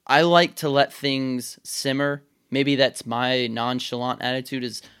I like to let things simmer. Maybe that's my nonchalant attitude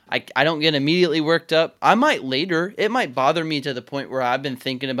is I don't get immediately worked up. I might later. It might bother me to the point where I've been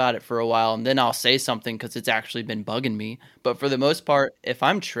thinking about it for a while and then I'll say something because it's actually been bugging me. But for the most part, if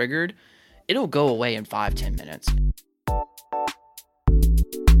I'm triggered, it'll go away in 5-10 minutes.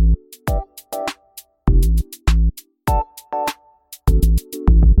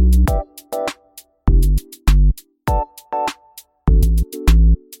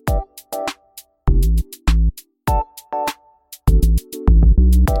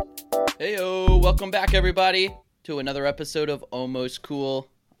 Heyo, welcome back everybody to another episode of Almost Cool.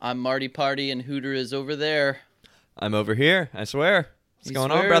 I'm Marty Party and Hooter is over there. I'm over here, I swear. What's He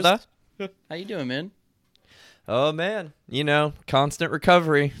going swears. on, brother? How you doing, man? Oh, man. You know, constant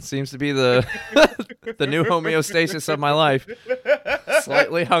recovery seems to be the the new homeostasis of my life.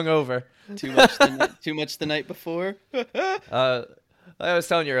 Slightly hungover. Too much the night before? I was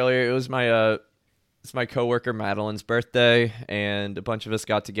telling you earlier, it was my coworker Madeline's birthday, and a bunch of us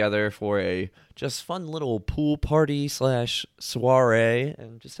got together for a just fun little pool party / soiree,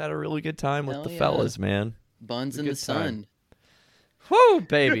 and just had a really good time with Hell the yeah. fellas, man. Buns in Good the sun. Woo,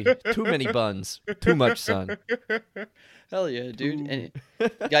 baby. Too many buns. Too much sun. Hell yeah, dude. And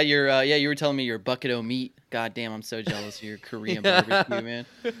got your you were telling me your bucket o' meat. God damn, I'm so jealous of your Korean barbecue, man.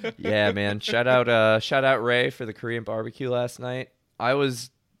 Yeah, man. Shout out Ray for the Korean barbecue last night. I was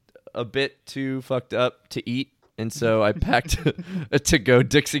a bit too fucked up to eat, and so I packed a to-go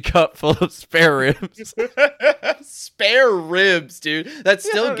Dixie cup full of spare ribs. Spare ribs, dude. That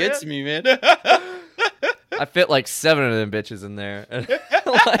still gets me, man. I fit like 7 of them bitches in there.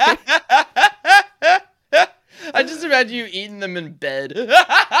 I just imagine you eating them in bed.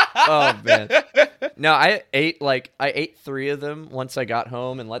 Oh man. No, I ate 3 of them once I got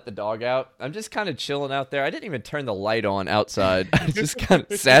home and let the dog out. I'm just kind of chilling out there. I didn't even turn the light on outside. I just kind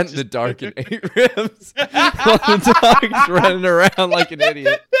of sat in the dark and ate ribs while the dog's running around like an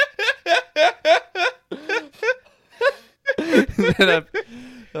idiot.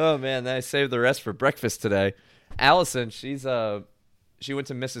 Oh man, then I saved the rest for breakfast today. Allison, she went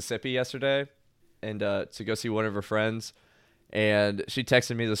to Mississippi yesterday and to go see one of her friends. And she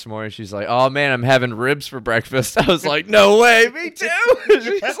texted me this morning. She's like, "Oh man, I'm having ribs for breakfast." I was like, "No way, me too."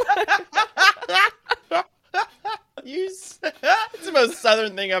 She's like, It's the most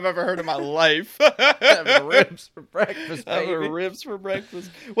southern thing I've ever heard in my life. having ribs for breakfast, baby. Having ribs for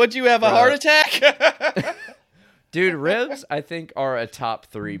breakfast. What'd you have, a heart attack? Dude, ribs I think are a top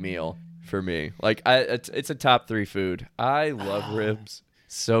 3 meal for me. Like it's a top 3 food. I love ribs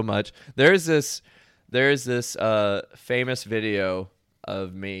so much. There's this famous video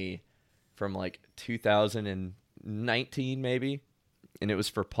of me from like 2019 maybe, and it was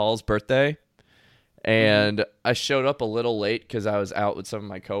for Paul's birthday. And I showed up a little late because I was out with some of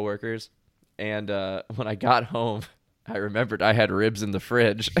my coworkers. And when I got home, I remembered I had ribs in the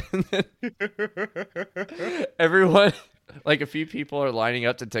fridge. And then everyone, like a few people are lining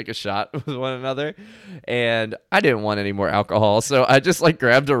up to take a shot with one another. And I didn't want any more alcohol. So I just like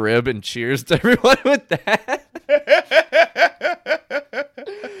grabbed a rib and cheers to everyone with that.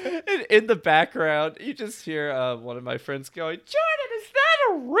 And in the background, you just hear one of my friends going, "Jordan, is that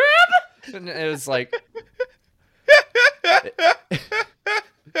a rib?" And it was like,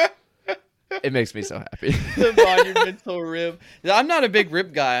 it makes me so happy. The monumental rib. I'm not a big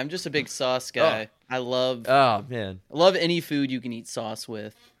rib guy. I'm just a big sauce guy. I love any food you can eat sauce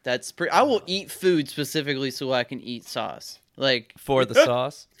with. I will eat food specifically so I can eat sauce. Like For the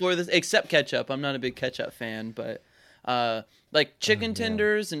sauce? For this, except ketchup. I'm not a big ketchup fan, but like chicken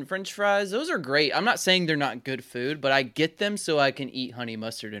tenders and French fries, those are great. I'm not saying they're not good food, but I get them so I can eat honey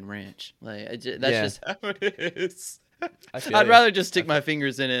mustard and ranch. Like just how it is. I'd rather just stick my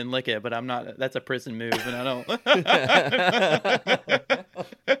fingers in it and lick it, but I'm not. That's a prison move, and I don't.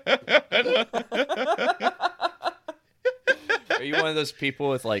 Are you one of those people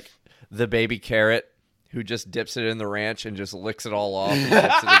with like the baby carrot who just dips it in the ranch and just licks it all off and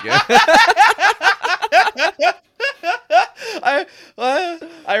dips it again?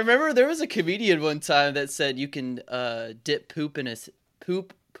 I remember there was a comedian one time that said you can dip poop on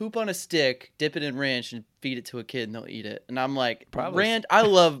a stick, dip it in ranch, and feed it to a kid, and they'll eat it. And I'm like, ranch. I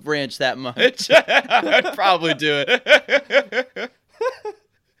love ranch that much. I'd probably do it.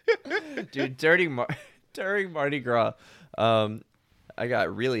 Dude, during Mardi Gras, I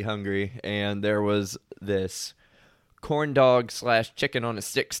got really hungry, and there was this corn dog / chicken on a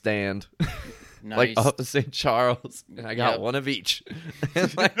stick stand. Nice. Like up to St. Charles, and I got one of each.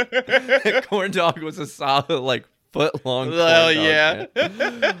 And like, the corn dog was a solid like foot long. Oh yeah.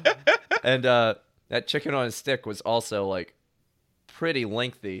 And that chicken on a stick was also like pretty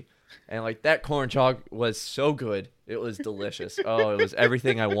lengthy. And like that corn chalk was so good. It was delicious. Oh, it was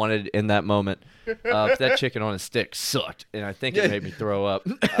everything I wanted in that moment. That chicken on a stick sucked, and I think it made me throw up.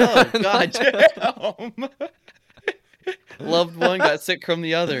 Oh God, damn. Loved one got sick from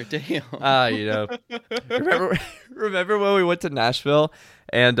the other. Damn. Remember when we went to Nashville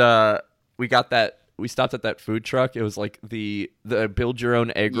and we stopped at that food truck. It was like the build your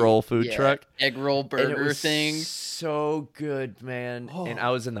own egg roll food truck. Egg roll burger and it was thing. So good, man. Oh. And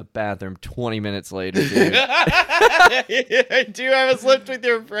I was in the bathroom 20 minutes later, dude. Do you have a slipped with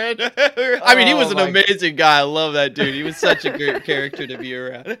your friend? I mean, he was an amazing guy. I love that dude. He was such a great character to be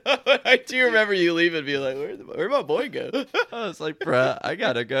around. I do remember you leaving and being like, where'd my boy go? I was like, bruh, I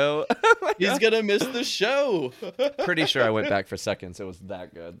gotta go. He's gonna miss the show. Pretty sure I went back for seconds. It was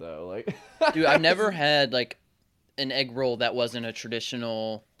that good, though. Like, dude, I've never had like an egg roll that wasn't a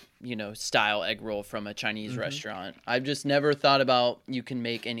traditional, style egg roll from a Chinese restaurant. I've just never thought about you can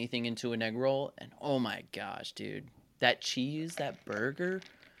make anything into an egg roll, and oh my gosh, dude, that cheese, that burger,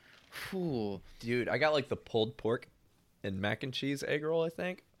 whew. Dude, I got like the pulled pork and mac and cheese egg roll, I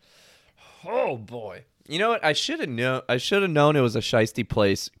think. Oh boy. You know what? I should have known it was a shiesty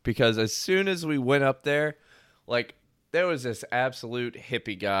place, because as soon as we went up there, like, there was this absolute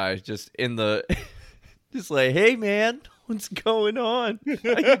hippie guy just in the just like, hey man, what's going on? How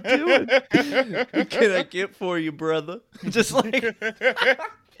you doing? What can I get for you, brother? Just like,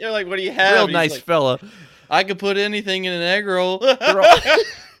 you're like, what do you have? Real nice fella. I could put anything in an egg roll.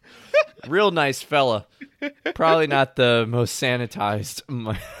 Real nice fella. Probably not the most sanitized.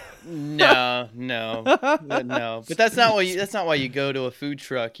 No. But that's not why you go to a food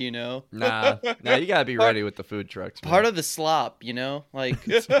truck, Nah, you gotta be ready with the food trucks. Part of the slop, like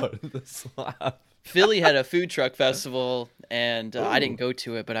it's part of the slop. Philly had a food truck festival, and I didn't go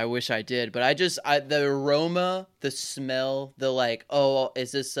to it, but I wish I did. But the aroma, the smell, the like, oh,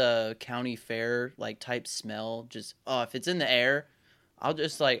 is this a county fair like type smell? Just if it's in the air, I'll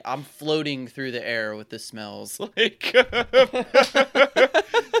just like, I'm floating through the air with the smells. Like,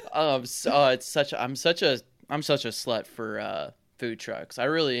 I'm such a slut for food trucks. I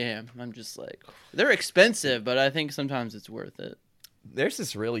really am. I'm just like, they're expensive, but I think sometimes it's worth it. There's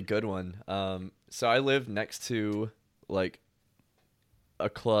this really good one. So I live next to like a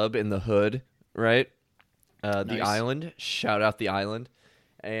club in the hood, right? Nice. The Island. Shout out the Island.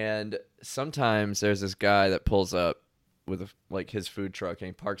 And sometimes there's this guy that pulls up with like his food truck, and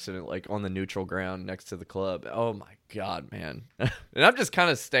he parks it like on the neutral ground next to the club. Oh my god, man. And I'm just kind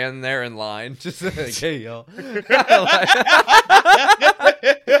of standing there in line, just like, hey y'all.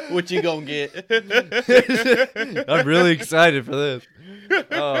 What you gonna get? I'm really excited for this.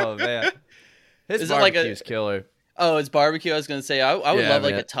 Oh man, his barbecue's killer. Oh, it's barbecue. I was gonna say I would love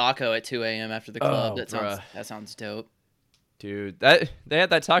like a taco at 2 a.m. after the club. Oh, that sounds dope. Dude, they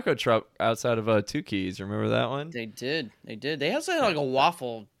had that taco truck outside of Two Keys. Remember that one? They did. They also had like a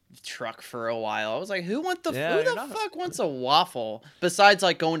waffle truck for a while. I was like, who fuck wants a waffle? Besides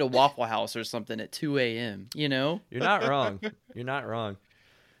like going to Waffle House or something at 2 a.m., You're not wrong. You're not wrong.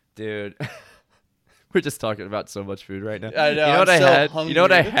 Dude. We're just talking about so much food right now. I know. Hungry. You know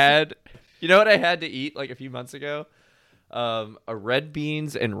what I had? You know what I had to eat like a few months ago? A red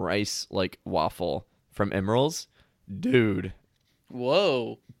beans and rice like waffle from Emeril's. Dude.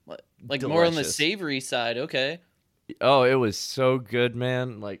 Whoa. Like delicious. More on the savory side. Okay. Oh, it was so good,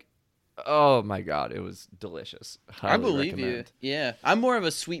 man. Like, oh my god, it was delicious. Highly I believe recommend. you. Yeah. I'm more of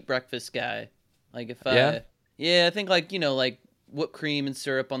a sweet breakfast guy. Like if I think like, like whipped cream and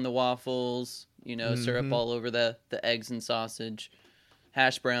syrup on the waffles, syrup all over the eggs and sausage,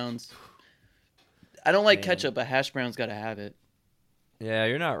 hash browns. I don't like ketchup, but hash browns got to have it. Yeah,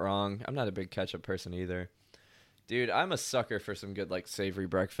 you're not wrong. I'm not a big ketchup person either. Dude, I'm a sucker for some good like savory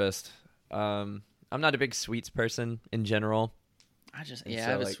breakfast. I'm not a big sweets person in general. I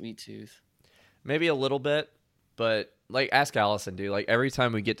have a sweet tooth. Maybe a little bit, but like ask Allison, dude. Like every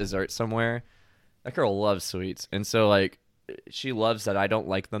time we get dessert somewhere, that girl loves sweets, and so like she loves that I don't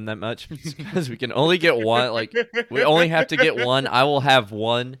like them that much because we can only get one. Like we only have to get one. I will have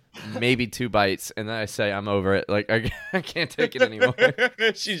one, maybe 2 bites, and then I say I'm over it. Like I can't take it anymore.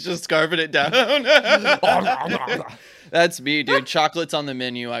 She's just scarfing it down. That's me, dude. Chocolate's on the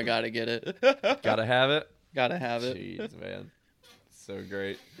menu. I gotta get it. Gotta have it. Gotta have it. Jeez, man, so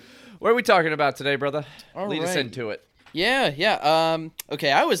great. What are we talking about today, brother? Lead us into it. Yeah.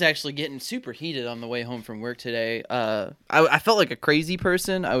 Okay, I was actually getting super heated on the way home from work today. I felt like a crazy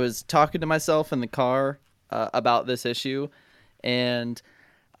person. I was talking to myself in the car about this issue, and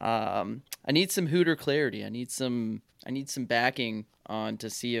I need some Hooter clarity. I need some backing on to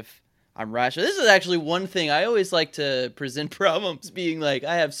see if I'm rational. This is actually one thing I always like to present problems being like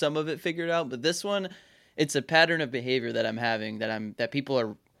I have some of it figured out, but this one, it's a pattern of behavior that I'm having that people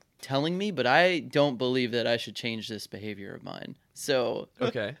are telling me, but I don't believe that I should change this behavior of mine. So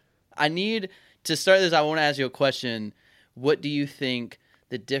Okay. I need to start this. I want to ask you a question. What do you think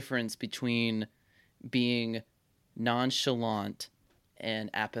the difference between being nonchalant and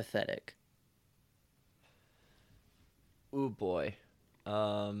apathetic? Oh boy.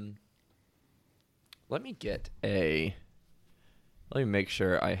 Let me make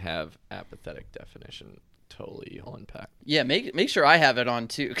sure I have apathetic definition totally on pack. Yeah, make sure I have it on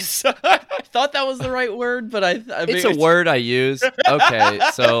too, because I thought that was the right word, but It's a word I use. Okay,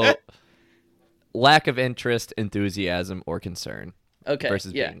 so lack of interest, enthusiasm, or concern. Okay,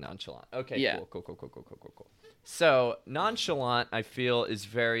 versus yeah. being nonchalant. Okay, Yeah. Cool. So nonchalant, I feel, is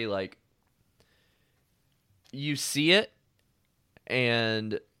very like you see it,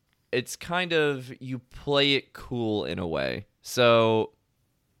 and it's kind of you play it cool in a way. So,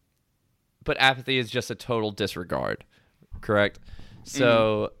 but apathy is just a total disregard, correct?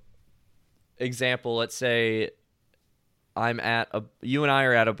 So, example, let's say you and I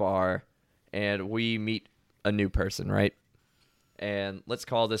are at a bar, and we meet a new person, right? And let's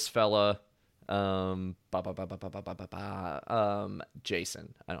call this fella Jason.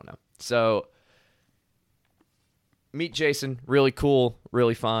 I don't know. So meet Jason, really cool,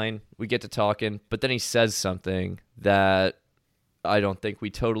 really fine. We get to talking, but then he says something that I don't think we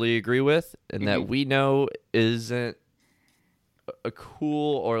totally agree with, and that we know isn't a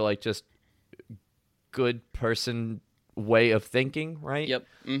cool or like just good person way of thinking, right? Yep.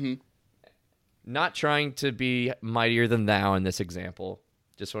 Mm-hmm. Not trying to be mightier than thou in this example.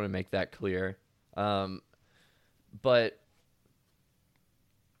 Just want to make that clear. But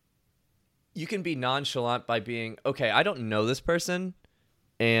you can be nonchalant by being, okay, I don't know this person,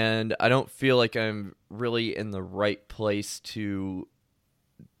 and I don't feel like I'm really in the right place to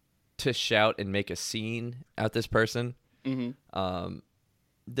shout and make a scene at this person. Mm-hmm.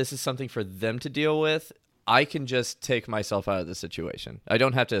 This is something for them to deal with. I can just take myself out of the situation. I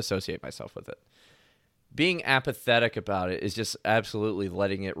don't have to associate myself with it. Being apathetic about it is just absolutely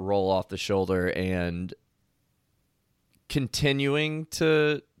letting it roll off the shoulder and continuing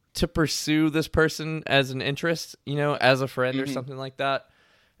to pursue this person as an interest, as a friend or something like that.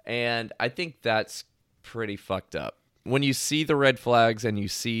 And I think that's pretty fucked up. When you see the red flags and you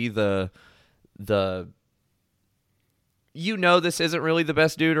see this isn't really the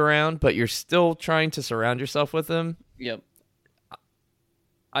best dude around, but you're still trying to surround yourself with him. Yep.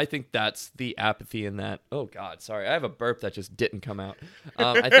 I think that's the apathy in that. Oh, God, sorry. I have a burp that just didn't come out.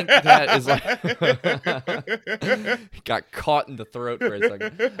 I think that is like... got caught in the throat for a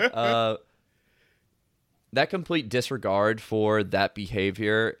second. That complete disregard for that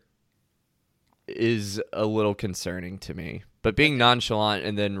behavior is a little concerning to me. But being nonchalant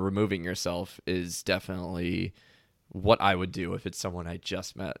and then removing yourself is definitely what I would do if it's someone I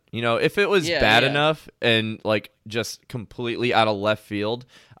just met. If it was bad enough and like just completely out of left field,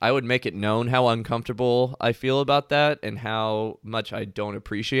 I would make it known how uncomfortable I feel about that and how much I don't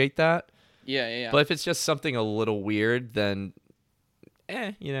appreciate that. Yeah. But if it's just something a little weird, then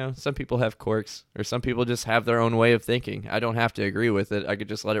some people have quirks, or some people just have their own way of thinking. I don't have to agree with it. I could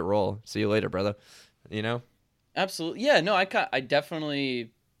just let it roll. See you later, brother. Absolutely. Yeah, no, I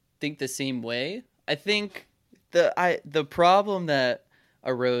definitely think the same way. I think the problem that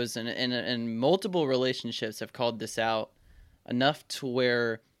arose in multiple relationships have called this out enough to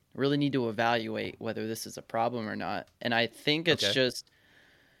where I really need to evaluate whether this is a problem or not. And I think it's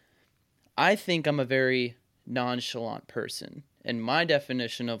I think I'm a very nonchalant person. And my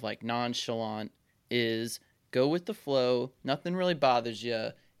definition of like nonchalant is go with the flow, nothing really bothers you,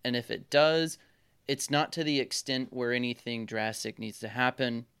 and if it does, it's not to the extent where anything drastic needs to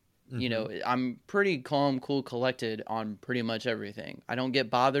happen. I'm pretty calm, cool, collected on pretty much everything. I don't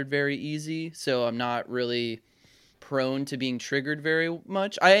get bothered very easy, so I'm not really prone to being triggered very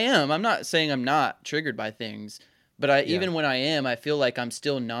much. I'm not saying I'm not triggered by things, but even when I am, I feel like I'm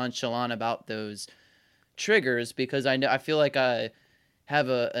still nonchalant about those triggers because I feel like I have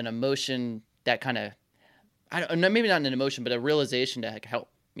an emotion that kind of, maybe not an emotion, but a realization to help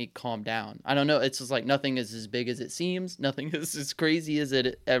me calm down. I don't know. It's just like nothing is as big as it seems. Nothing is as crazy as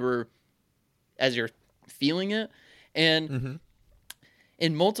it ever, as you're feeling it. And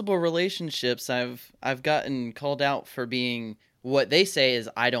in multiple relationships, I've gotten called out for being what they say is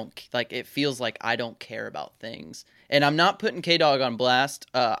it feels like I don't care about things. And I'm not putting K-Dog on blast,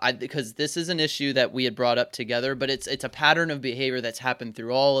 because this is an issue that we had brought up together, but it's a pattern of behavior that's happened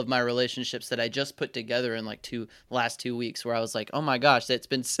through all of my relationships that I just put together in like last 2 weeks, where I was like, oh my gosh, that's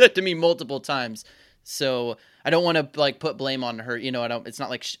been said to me multiple times. So I don't want to like put blame on her. It's not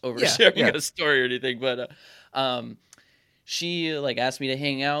like oversharing a story or anything, but she like asked me to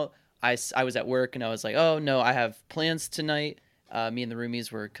hang out. I was at work and I was like, oh no, I have plans tonight. Me and the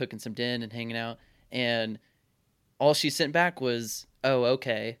roomies were cooking some din and hanging out, and all she sent back was, oh,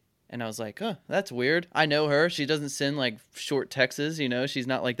 okay. And I was like, oh, that's weird. I know her. She doesn't send like short texts, she's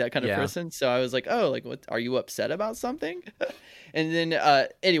not like that kind of person. So I was like, oh, like, what, are you upset about something? And then,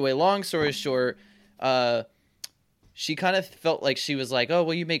 anyway, long story short, she kind of felt like she was like, oh,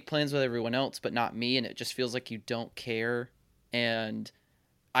 well, you make plans with everyone else, but not me. And it just feels like you don't care. And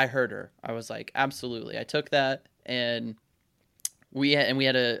I heard her. I was like, absolutely. I took that, and we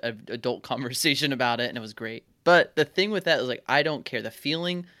had a adult conversation about it, and it was great. But the thing with that is like, I don't care. The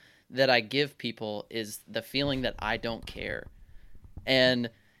feeling that I give people is the feeling that I don't care. And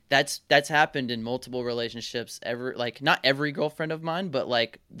that's happened in multiple relationships. Not every girlfriend of mine, but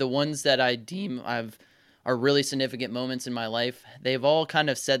like the ones that I deem are really significant moments in my life, they've all kind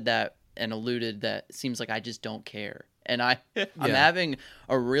of said that and alluded that it seems like I just don't care. And I'm having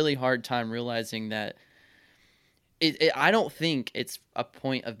a really hard time realizing that I don't think it's a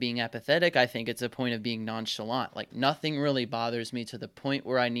point of being apathetic. I think it's a point of being nonchalant. Like, nothing really bothers me to the point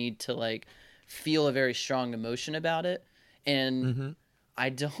where I need to like feel a very strong emotion about it. And I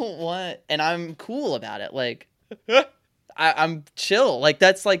don't want, and I'm cool about it. Like, I'm chill. Like,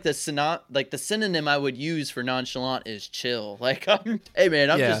 that's like the synonym I would use for nonchalant is chill. Like, hey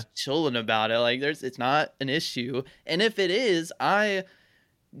man, I'm just chilling about it. Like, it's not an issue. And if it is, I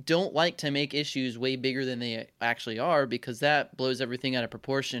don't like to make issues way bigger than they actually are, because that blows everything out of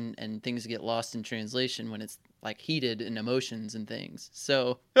proportion and things get lost in translation when it's like heated in emotions and things.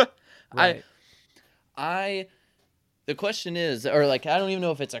 So right. The question is, or like, I don't even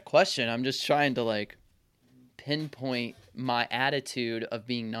know if it's a question. I'm just trying to like pinpoint my attitude of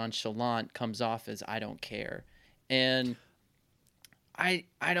being nonchalant comes off as I don't care. And I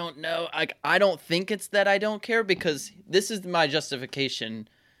don't know. Like, I don't think it's that I don't care, because this is my justification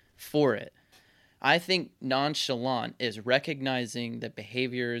for it. I think nonchalant is recognizing the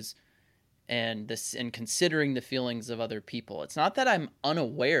behaviors and considering the feelings of other people. It's not that I'm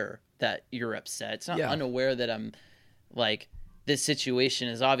unaware that you're upset. It's not unaware that I'm like, this situation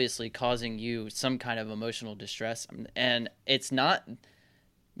is obviously causing you some kind of emotional distress. And it's not,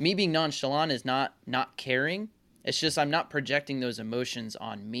 me being nonchalant is not caring. It's just I'm not projecting those emotions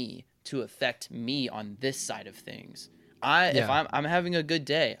on me to affect me on this side of things. If I'm having a good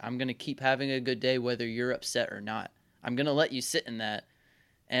day, I'm going to keep having a good day whether you're upset or not. I'm going to let you sit in that,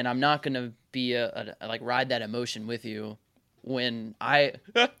 and I'm not going to be like ride that emotion with you when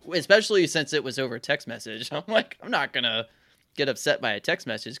especially since it was over text message. I'm like, I'm not going to get upset by a text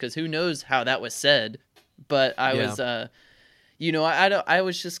message, because who knows how that was said. But I was, I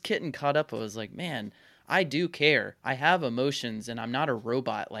was just getting caught up. I was like, man, I do care. I have emotions, and I'm not a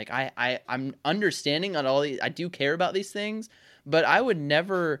robot. Like, I'm understanding on all these. I do care about these things, but I would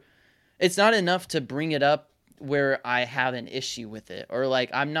never. It's not enough to bring it up where I have an issue with it, or like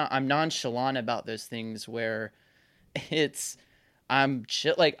I'm nonchalant about those things where I'm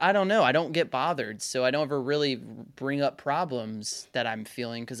chill. Like, I don't know. I don't get bothered, so I don't ever really bring up problems that I'm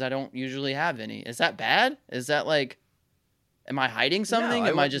feeling, because I don't usually have any. Is that bad? Is that like? Am I hiding something?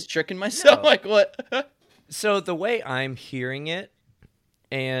 Am I just tricking myself? No. Like, what? So the way I'm hearing it,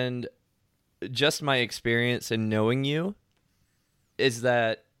 and just my experience in knowing you, is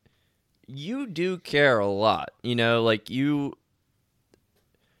that you do care a lot. Like,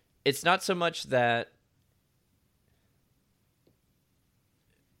 it's not so much that.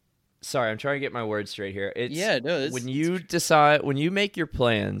 Sorry, I'm trying to get my words straight here. When you make your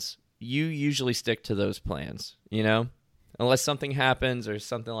plans, you usually stick to those plans, Unless something happens or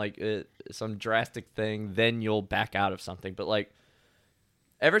something like some drastic thing, then you'll back out of something. But like,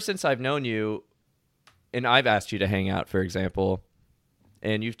 ever since I've known you, and I've asked you to hang out, for example,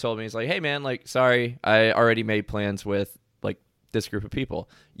 and you've told me, it's like, hey man, like, sorry, I already made plans with like this group of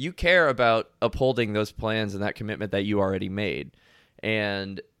people. You care about upholding those plans and that commitment that you already made.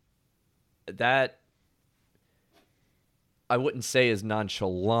 And that, I wouldn't say is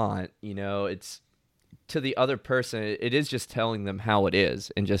nonchalant, it's, to the other person, it is just telling them how it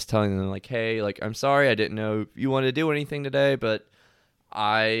is, and just telling them like, hey, like, I'm sorry, I didn't know you wanted to do anything today, but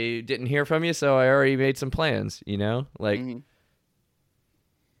I didn't hear from you, so I already made some plans, like, and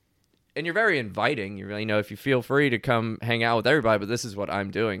you're very inviting. You're really, if you feel free to come hang out with everybody, but this is what I'm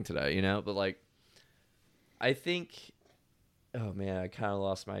doing today, but like, I think. Oh man, I kind of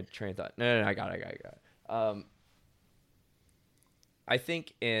lost my train of thought. No, I got it. I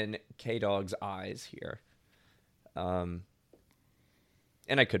think in K Dog's eyes here, and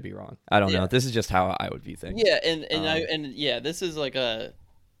I could be wrong. I don't know. This is just how I would view things. Yeah, and this is like a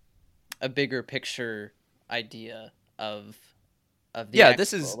bigger picture idea of the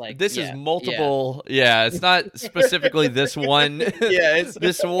actual, this is multiple. Yeah, it's not specifically this one. It's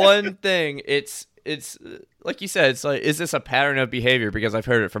this one thing. It's like you said. It's like, is this a pattern of behavior? Because I've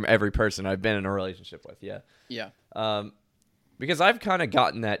heard it from every person I've been in a relationship with. Yeah. Because I've kind of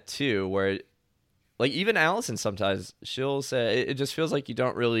gotten that too, where like even Allison sometimes she'll say it just feels like you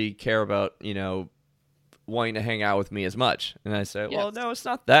don't really care about wanting to hang out with me as much, and I say, well, no, it's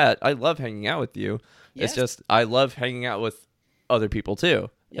not that. I love hanging out with you. It's just I love hanging out with other people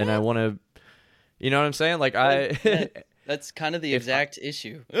too, and I want to, you know what I'm saying? Like that's kind of the exact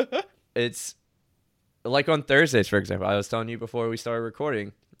issue. It's like on Thursdays, for example. I was telling you before we started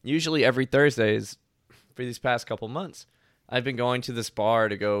recording. Usually every Thursdays for these past couple months, I've been going to this bar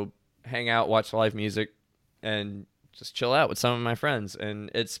to go hang out, watch live music, and just chill out with some of my friends. And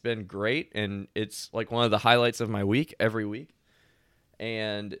it's been great, and it's like one of the highlights of my week every week.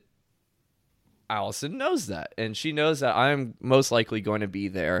 And Allison knows that, and she knows that I'm most likely going to be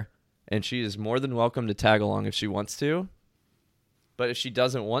there, and she is more than welcome to tag along if she wants to. But if she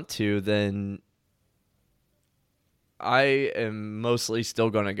doesn't want to, then I am mostly still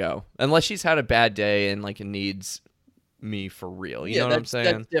going to go. Unless she's had a bad day and like needs me for real. You know what I'm saying?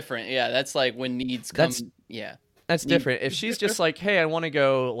 That's different. Yeah, that's like when needs come. That's different. If she's just like, hey, I want to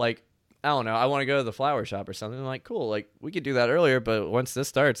go, like, I don't know, I want to go to the flower shop or something, I'm like, cool, like we could do that earlier, but once this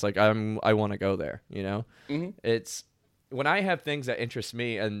starts, like I want to go there, Mm-hmm. It's when I have things that interest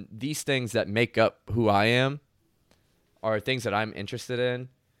me, and these things that make up who I am are things that I'm interested in.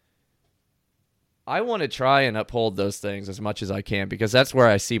 I want to try and uphold those things as much as I can, because that's where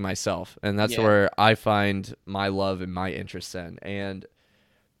I see myself, and that's where I find my love and my interest in. And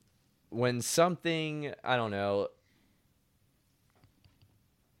when something, I don't know,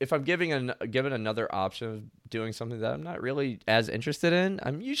 if I'm given another option of doing something that I'm not really as interested in,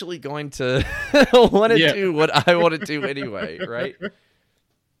 I'm usually going to want to do what I want to do anyway, right?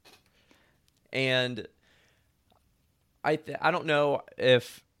 And I don't know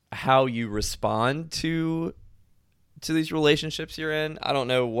if how you respond to these relationships you're in. I don't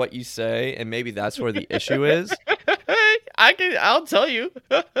know what you say, and maybe that's where the issue is. I'll tell you.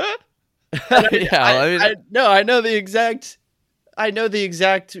 I know the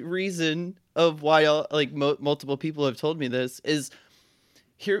exact reason of why multiple people have told me this is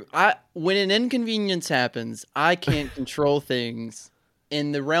here. When an inconvenience happens, I can't control things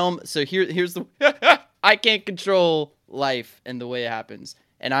in the realm. So here's the I can't control life and the way it happens,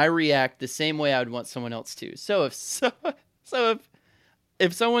 and I react the same way I would want someone else to. So if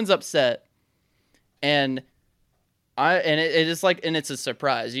someone's upset and it's a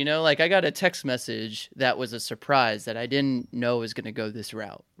surprise, like I got a text message that was a surprise that I didn't know was going to go this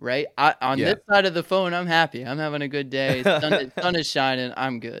route, right? This side of the phone, I'm happy. I'm having a good day. Sun is shining.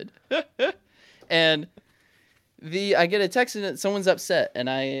 I'm good. And I get a text and someone's upset,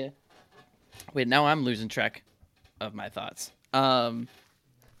 and now I'm losing track of my thoughts. What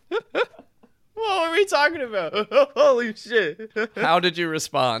were we talking about? Holy shit. How did you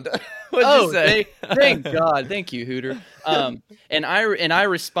respond? What'd you say? Thank God. Thank you, Hooter. And I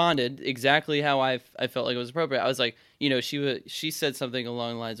responded exactly how I felt like it was appropriate. I was like, she said something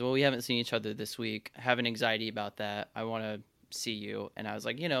along the lines, well, we haven't seen each other this week. I have an anxiety about that. I want to see you. And I was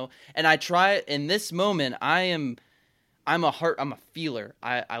like, and I try in this moment, I'm a feeler.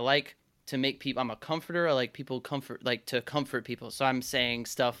 I like to make people, I'm a comforter. I like to comfort people. So I'm saying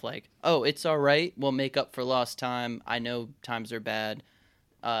stuff like, oh, it's all right. We'll make up for lost time. I know times are bad.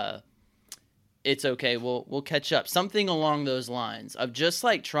 It's okay. We'll catch up. Something along those lines of just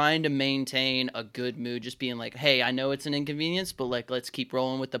like trying to maintain a good mood, just being like, hey, I know it's an inconvenience, but like, let's keep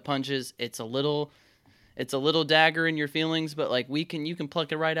rolling with the punches. It's a little dagger in your feelings, but like you can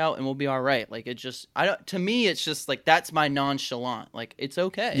pluck it right out and we'll be all right. Like to me, it's just like, that's my nonchalant. Like, it's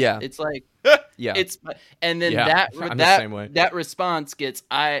okay. Yeah. It's like, yeah. And then that response gets,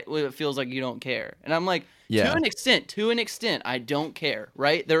 it feels like you don't care. And I'm like, to an extent, I don't care.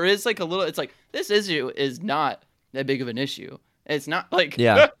 Right. There is like it's like, this issue is not that big of an issue. It's not like,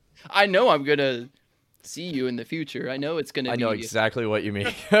 I know I'm going to see you in the future. I know it's going to be. I know exactly what you mean.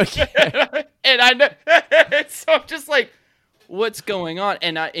 Okay. And I know. So I'm just like, what's going on?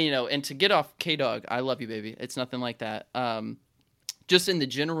 And and to get off K-Dog, I love you, baby. It's nothing like that. Just in the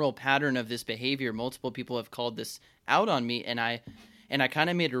general pattern of this behavior, multiple people have called this out on me, and And I kind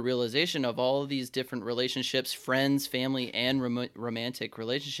of made a realization of all of these different relationships, friends, family, and romantic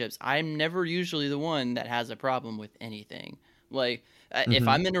relationships. I'm never usually the one that has a problem with anything. Like, if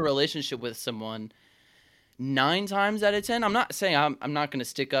I'm in a relationship with someone, 9 times out of 10, I'm not saying I'm not going to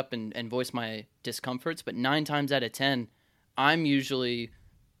stick up and voice my discomforts, but 9 times out of 10, I'm usually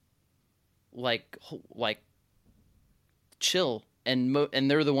like chill, and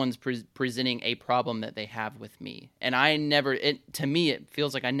they're the ones presenting a problem that they have with me. And to me, it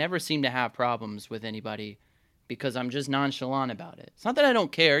feels like I never seem to have problems with anybody because I'm just nonchalant about it. It's not that I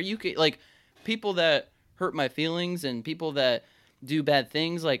don't care. You could, like, people that hurt my feelings and people that do bad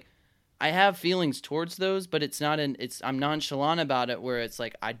things, like, I have feelings towards those, but I'm nonchalant about it, where it's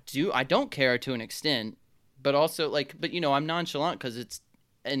like I don't care to an extent, but also like, but I'm nonchalant because it's,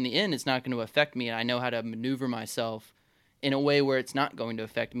 in the end, it's not going to affect me, and I know how to maneuver myself in a way where it's not going to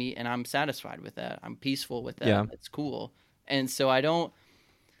affect me, and I'm satisfied with that. I'm peaceful with that. Yeah. It's cool. And so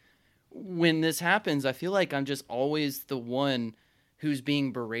when this happens, I feel like I'm just always the one who's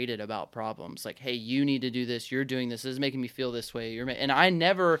being berated about problems. Like, hey, you need to do this. You're doing this. This is making me feel this way.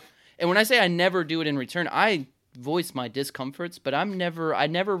 And when I say I never do it in return, I voice my discomforts, but I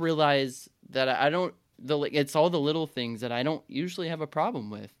never realize that it's all the little things that I don't usually have a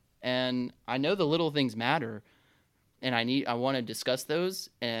problem with. And I know the little things matter, and I want to discuss those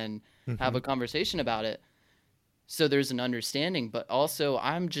and have a conversation about it. So there's an understanding, but also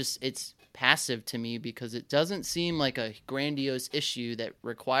it's passive to me because it doesn't seem like a grandiose issue that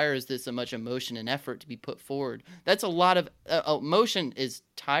requires this much emotion and effort to be put forward. That's a lot of emotion is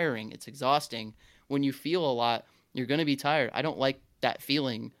tiring. It's exhausting. When you feel a lot, you're going to be tired. I don't like that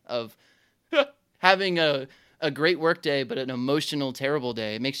feeling of having a great work day, but an emotional, terrible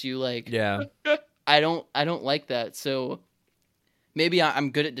day. It makes you like, yeah, I don't like that. So maybe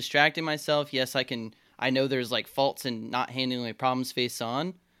I'm good at distracting myself. Yes, I know there's like faults in not handling my problems face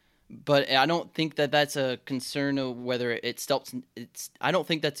on, but I don't think that that's a concern of whether I don't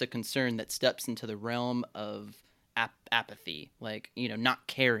think that's a concern that steps into the realm of apathy, like, not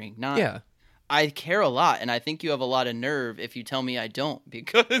caring. I care a lot, and I think you have a lot of nerve if you tell me I don't,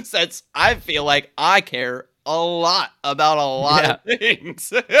 because I feel like I care a lot about a lot of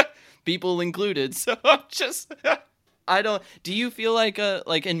things, people included. So do you feel like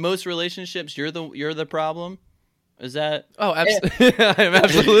in most relationships you're the problem? Is that? Oh, absolutely. I'm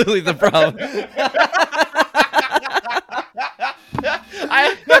absolutely the problem.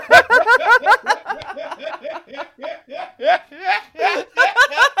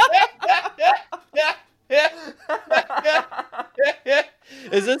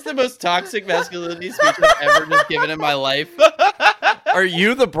 Is this the most toxic masculinity speech I've ever just given in my life? Are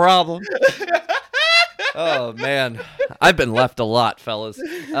you the problem? Oh, man. I've been left a lot, fellas.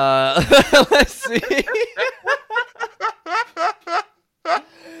 Let's see.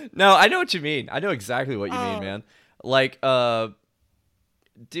 No, I know what you mean. I know exactly what you mean, man. Like,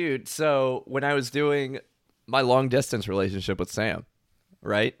 dude, so when I was doing my long-distance relationship with Sam,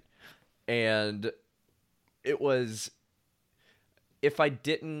 right? And it was,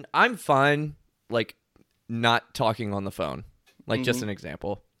 I'm fine, like, not talking on the phone. Like, just an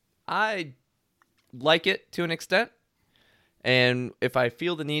example. I like it to an extent. And if I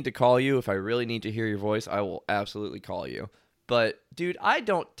feel the need to call you, if I really need to hear your voice, I will absolutely call you. But, dude, I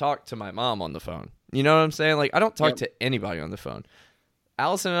don't talk to my mom on the phone. You know what I'm saying? Like, I don't talk to anybody on the phone.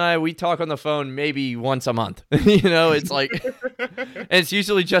 Allison and I, we talk on the phone maybe once a month. It's like, and it's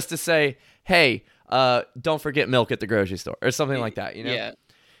usually just to say, hey, don't forget milk at the grocery store or something like that, Yeah.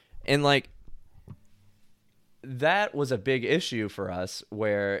 And, like, that was a big issue for us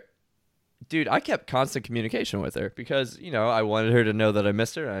where, dude, I kept constant communication with her because, I wanted her to know that I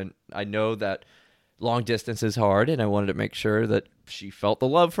missed her. And I know that long distance is hard, and I wanted to make sure that she felt the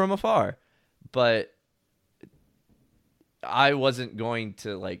love from afar. But I wasn't going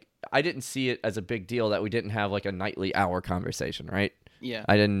to, I didn't see it as a big deal that we didn't have, a nightly hour conversation, right? Yeah.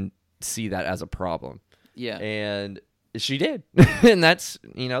 I didn't see that as a problem. Yeah. And she did. And that's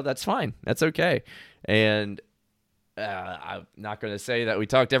fine. That's okay. And I'm not going to say that we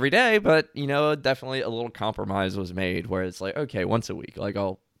talked every day, but, definitely a little compromise was made where it's like, okay, once a week,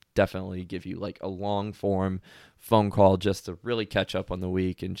 I'll definitely give you a long form phone call just to really catch up on the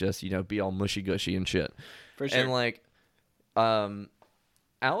week and just, be all mushy gushy and shit. For sure. And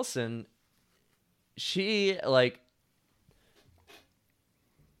Allison, she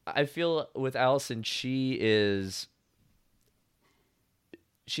I feel with Allison, she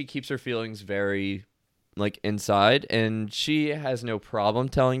keeps her feelings very inside, and she has no problem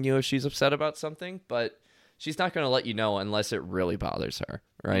telling you if she's upset about something, but she's not going to let you know unless it really bothers her,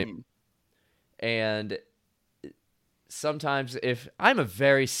 right? And sometimes if I'm a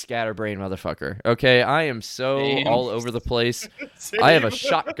very scatterbrained motherfucker, okay, I am so Damn. all over the place. I have a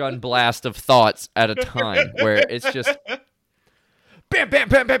shotgun blast of thoughts at a time where it's just bam, bam,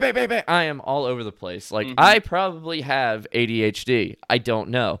 bam, bam, bam, bam, bam. I am all over the place. Like I probably have ADHD. I don't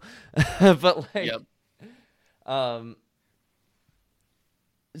know, but like, Yep.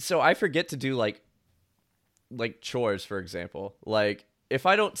 So I forget to do like chores, for example. Like if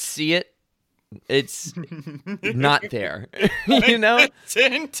I don't see it, it's not there. You know?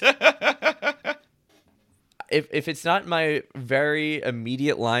 If it's not my very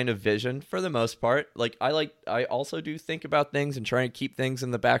immediate line of vision, for the most part, like I also do think about things and try and keep things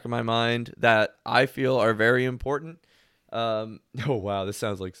in the back of my mind that I feel are very important. Oh wow, this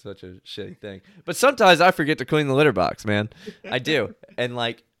sounds like such a shitty thing. But sometimes I forget to clean the litter box, man. I do. And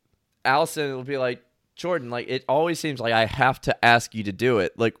like Allison will be like, Jordan, like it always seems like I have to ask you to do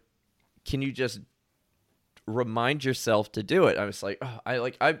it. Like, can you just remind yourself to do it? I was like, oh,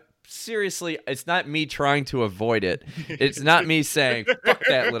 I seriously, it's not me trying to avoid it. It's not me saying, fuck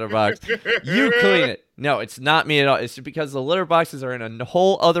that litter box. You clean it. No, it's not me at all. It's because the litter boxes are in a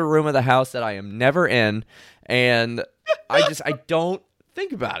whole other room of the house that I am never in. And I don't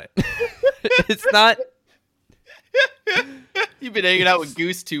think about it. It's not. You've been hanging out with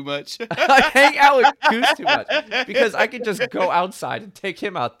Goose too much. I hang out with Goose too much because I can just go outside and take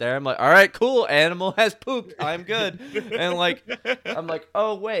him out there. I'm like, all right, cool. Animal has pooped. I'm good. And like, I'm like,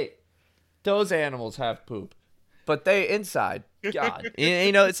 oh wait, those animals have poop, but they inside. God,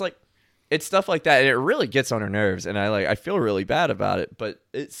 you know, it's like, it's stuff like that, and it really gets on her nerves. And I feel really bad about it. But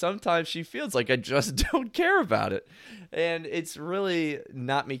sometimes she feels like I just don't care about it, and it's really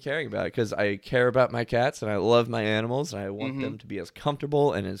not me caring about it because I care about my cats and I love my animals and I want them to be as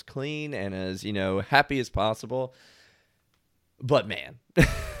comfortable and as clean and as happy as possible. But man,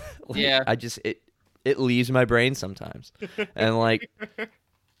 Yeah. I just it leaves my brain sometimes, and like.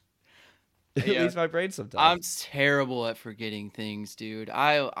 It leaves my brain sometimes. I'm terrible at forgetting things, dude.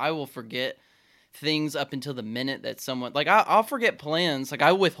 I will forget things up until the minute that someone like I'll forget plans. Like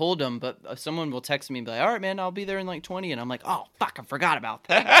I withhold them, but someone will text me and be like, "All right, man, I'll be there in like 20," and I'm like, "Oh fuck, I forgot about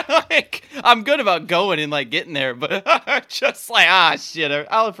that." Like I'm good about going and like getting there, but just like shit,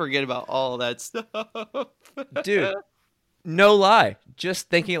 I'll forget about all that stuff. Dude, no lie. Just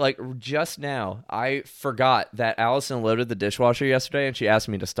thinking, like, just now, I forgot that Allison loaded the dishwasher yesterday, and she asked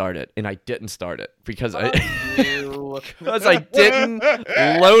me to start it, and I didn't start it because I didn't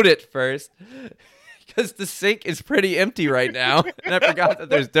load it first. Because the sink is pretty empty right now, and I forgot that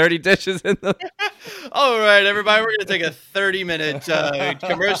there's dirty dishes in the. All right, everybody, we're gonna take a 30-minute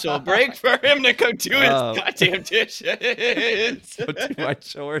commercial break for him to go do his goddamn dishes. Go do my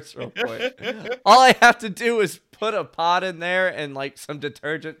chores real quick. All I have to do is put a pot in there and like some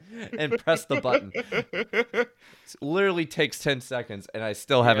detergent and press the button. It literally takes 10 seconds, and I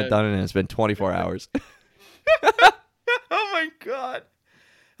still haven't done it, and it's been 24 hours. Oh my god.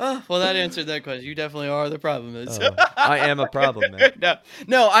 Oh, well, that answered that question. You definitely are the problem. I am a problem, man.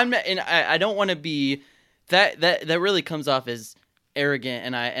 No, I'm not, and I don't want to be that really comes off as arrogant,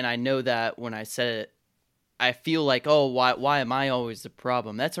 and I know that when I said it, I feel like, oh, why am I always the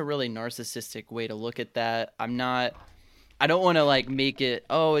problem? That's a really narcissistic way to look at that. I don't want to like make it,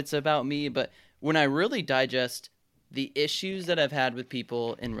 oh, it's about me, but when I really digest the issues that I've had with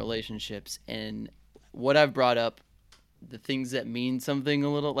people in relationships and what I've brought up, the things that mean something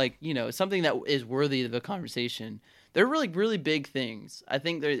a little, like, something that is worthy of a conversation. They're really, really big things. I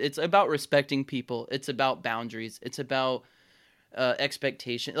think it's about respecting people. It's about boundaries. It's about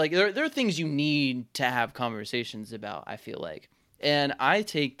expectation. Like there are things you need to have conversations about, I feel like. And I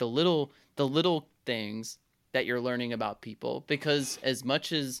take the little things that you're learning about people, because as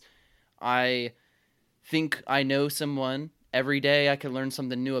much as I think I know someone, every day I can learn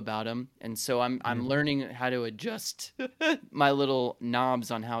something new about them, and so I'm learning how to adjust my little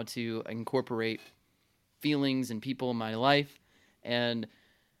knobs on how to incorporate feelings and people in my life, and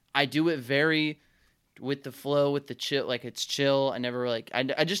I do it very with the flow, with the chill, like it's chill. I never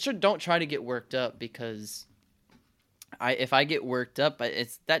I just don't try to get worked up, because if I get worked up,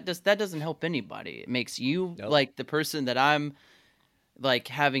 that doesn't help anybody. It makes you like the person that I'm like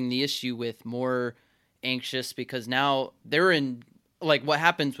having the issue with more anxious, because now they're in, like, what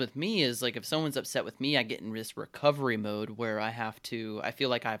happens with me is, like, if someone's upset with me, I get in this recovery mode where I feel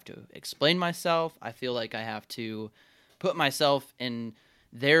like I have to explain myself. I feel like I have to put myself in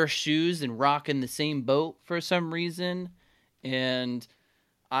their shoes and rock in the same boat for some reason. And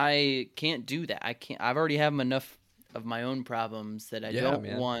I can't do that. I've already have enough of my own problems that I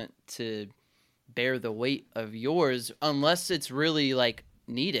don't want to bear the weight of yours, unless it's really like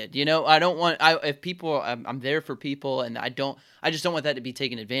needed. You know, I don't want if people I'm there for people, and I just don't want that to be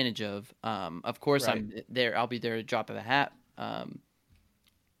taken advantage of. Of course Right. I'm there. I'll be there at a drop of a hat.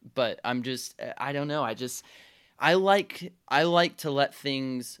 But I'm just I don't know. I like to let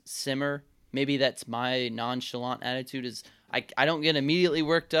things simmer. Maybe that's my nonchalant attitude is I don't get immediately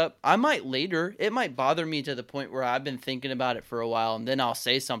worked up. I might later. It might bother me to the point where I've been thinking about it for a while, and then I'll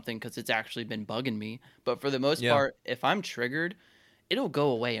say something because it's actually been bugging me. But for the most Yeah. part, if I'm triggered, it'll go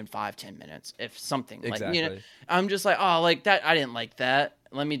away in 5-10 minutes. If something like, you know, Exactly. I'm just like, oh, like that. I didn't like that.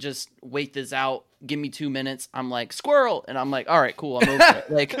 Let me just wait this out. Give me 2 minutes. I'm like squirrel, and I'm like, all right, cool. I'm over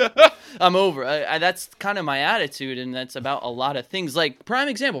it. Like I'm over. That's kind of my attitude, and that's about a lot of things. Like prime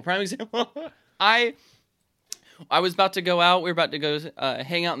example. I was about to go out. We were about to go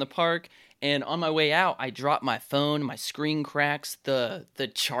hang out in the park, and on my way out, I dropped my phone. My screen cracks. The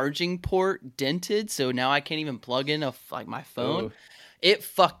charging port dented, so now I can't even plug in my phone. Ooh. It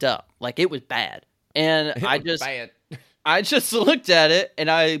fucked up. Like it was bad, and Bad. I just looked at it and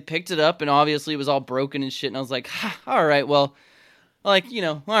I picked it up, and obviously it was all broken and shit. And I was like, all right, well, like, you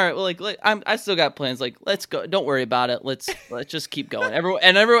know, all right, well, like I still got plans. Like, let's go. Don't worry about it. Let's just keep going.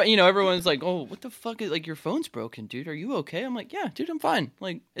 Everyone, you know, everyone's like, oh, what the fuck is like your phone's broken, dude? Are you okay? I'm like, yeah, dude, I'm fine.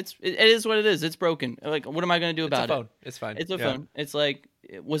 Like, it is what it is. It's broken. Like, what am I gonna do It's a about phone. it? It's fine. It's a Yeah. phone. It's like,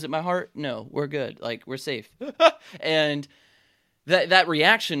 was it my heart? No, we're good. Like, we're safe. And that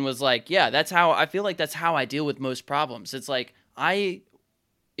reaction was like, yeah, that's how I feel like that's how I deal with most problems. It's like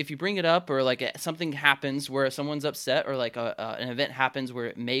if you bring it up or like something happens where someone's upset or like an event happens where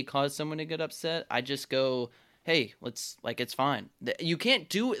it may cause someone to get upset, I just go, hey, it's fine. You can't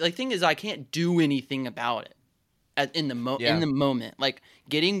do like thing is I can't do anything about it in the moment. Like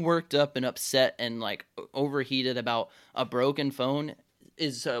getting worked up and upset and like overheated about a broken phone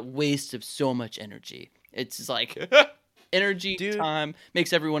is a waste of so much energy. It's just like energy, Dude. time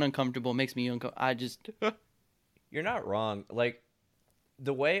makes everyone uncomfortable, makes me uncomfortable. I just You're not wrong. Like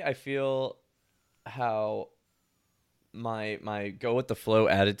the way I feel how my go with the flow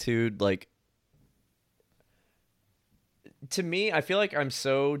attitude, like to me, I feel like I'm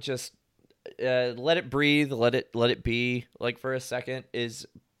so just let it breathe, let it be like for a second is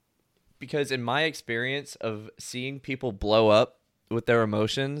because in my experience of seeing people blow up with their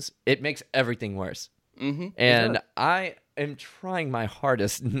emotions, it makes everything worse. mm-hmm. And I am trying my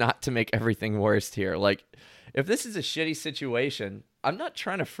hardest not to make everything worse here. Like, if this is a shitty situation, I'm not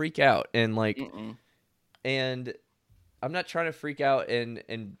trying to freak out and like, and I'm not trying to freak out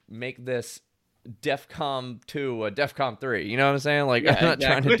and make this DEFCON 2 a DEFCON 3. You know what I'm saying? Like, Yeah, I'm not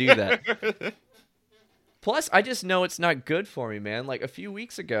trying to exactly. do that. Plus, I just know it's not good for me, man. Like a few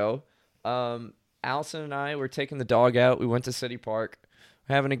weeks ago, Allison and I were taking the dog out. We went to City Park,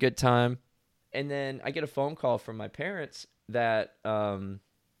 having a good time. And then I get a phone call from my parents that,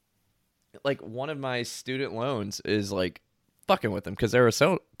 like, one of my student loans is, like, fucking with them because they're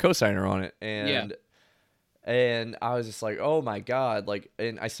a co-signer on it. And I was just like, oh, my God. Like,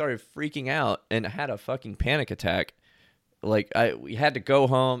 and I started freaking out and had a fucking panic attack. Like, we had to go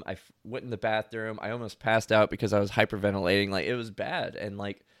home. I went in the bathroom. I almost passed out because I was hyperventilating. Like, it was bad. And,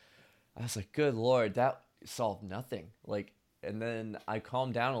 like, I was like, good Lord, that solved nothing. Like, and then I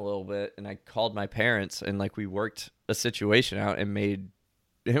calmed down a little bit and I called my parents and like we worked a situation out and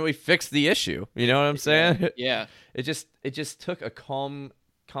we fixed the issue. You know what I'm saying? Yeah. It just took a calm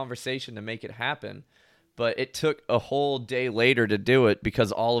conversation to make it happen. But it took a whole day later to do it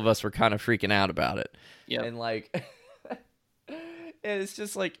because all of us were kind of freaking out about it. Yeah. And like and it's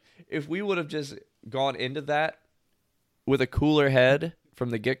just like if we would have just gone into that with a cooler head from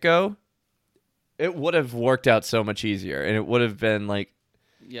the get-go, it would have worked out so much easier, and it would have been like,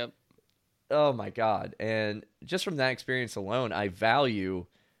 Yep. oh my God. And just from that experience alone, I value,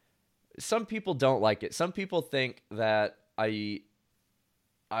 some people don't like it. Some people think that I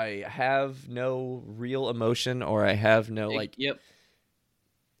have no real emotion or I have no like, Yep.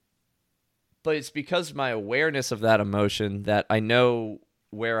 but it's because my awareness of that emotion that I know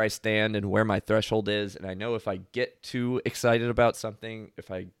where I stand and where my threshold is. And I know if I get too excited about something,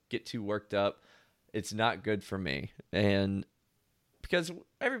 if I get too worked up, it's not good for me. And because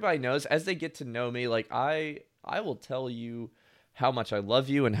everybody knows as they get to know me, like I will tell you how much I love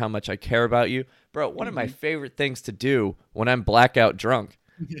you and how much I care about you. Bro, one of my favorite things to do when I'm blackout drunk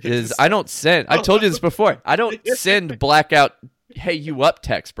is I don't send, I told you this before, I don't send blackout, hey, you up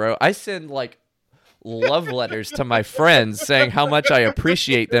text, bro. I send like love letters to my friends saying how much I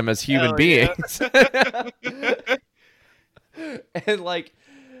appreciate them as human beings. And like,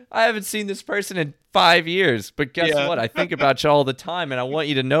 I haven't seen this person in 5 years, but guess what? I think about you all the time, and I want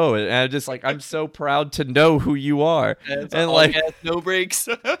you to know it. And I'm just like, I'm so proud to know who you are. And like, all gas, no brakes.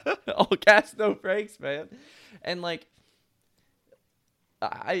 all gas, no brakes, man. And like,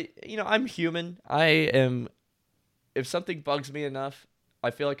 I'm human. If something bugs me enough,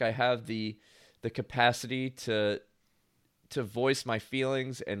 I feel like I have the capacity to voice my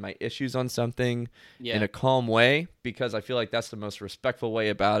feelings and my issues on something in a calm way, because I feel like that's the most respectful way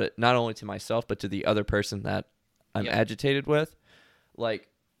about it, not only to myself, but to the other person that I'm agitated with. Like,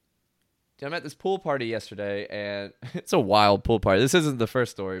 I'm at this pool party yesterday, and it's a wild pool party. This isn't the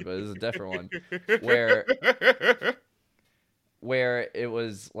first story, but this is a different one, where it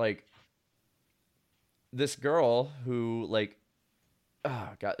was like this girl who, like, oh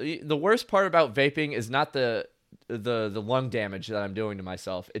God, the worst part about vaping is not the lung damage that I'm doing to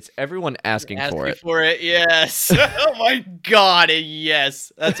myself. It's everyone asking for it. Yes. Oh my God.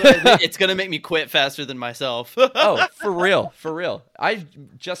 Yes. That's what it's gonna make me quit faster than myself. Oh, for real. I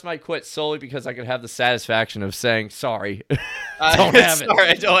just might quit solely because I could have the satisfaction of saying sorry. I don't have it.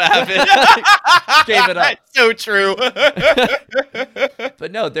 Gave it up. So true.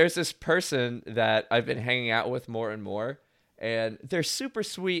 But no, there's this person that I've been hanging out with more and more. And they're super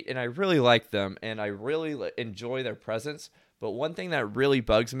sweet, and I really like them, and I really enjoy their presence. But one thing that really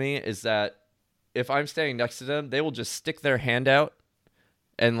bugs me is that if I'm standing next to them, they will just stick their hand out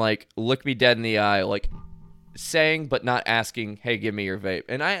and, like, look me dead in the eye, like, saying but not asking, hey, give me your vape.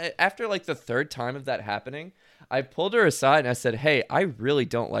 And after, like, the third time of that happening, I pulled her aside, and I said, hey, I really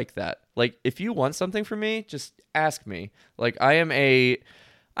don't like that. Like, if you want something from me, just ask me. Like, I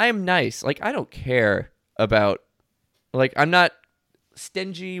am nice. Like, I don't care about... Like, I'm not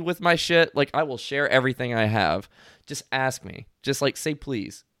stingy with my shit. Like, I will share everything I have. Just ask me. Just, like, say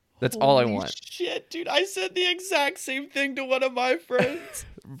please. That's all I want. Shit, dude. I said the exact same thing to one of my friends.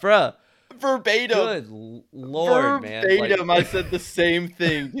 Bruh. Verbatim. Good Lord, man. Verbatim, I said the same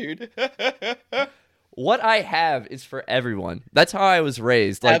thing, dude. What I have is for everyone. That's how I was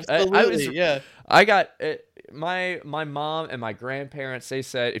raised. Like, Absolutely, I got... My mom and my grandparents, they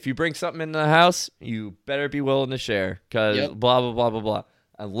said, if you bring something into the house, you better be willing to share, because blah, blah, blah, blah, blah.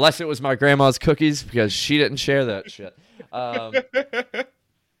 Unless it was my grandma's cookies, because she didn't share that shit.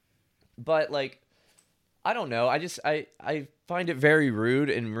 But, like, I don't know. I find it very rude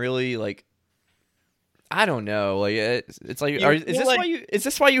and really, like, I don't know. Like, it's like, is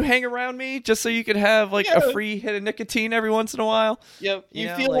this why you hang around me? Just so you could have, like, a free hit of nicotine every once in a while? Yep.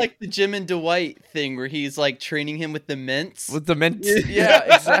 You feel like the Jim and Dwight thing where he's, like, training him with the mints. With the mints?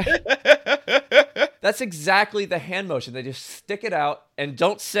 Yeah, exactly. That's exactly the hand motion. They just stick it out and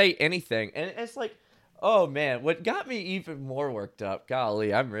don't say anything. And it's like, oh, man. What got me even more worked up,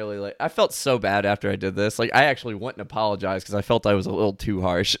 golly, I felt so bad after I did this. Like, I actually went and apologized because I felt I was a little too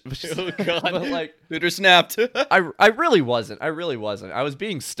harsh. Oh, God. But, like, Hooter snapped. I really wasn't. I was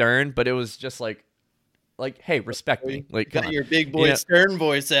being stern, but it was just like, hey, respect me. Like, got your big boy stern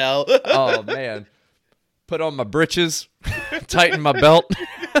voice out. Oh, man. Put on my britches, tighten my belt.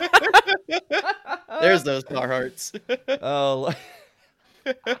 There's those Carhartts. Oh,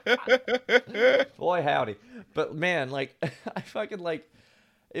 boy howdy. But man, like, I fucking, like,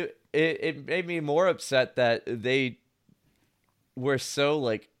 it made me more upset that they were so,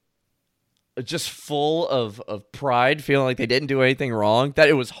 like, just full of pride, feeling like they didn't do anything wrong, that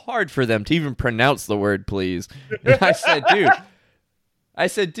it was hard for them to even pronounce the word please. And I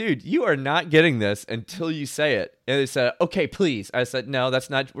said, dude, you are not getting this until you say it. And they said, okay, please. I said, no, that's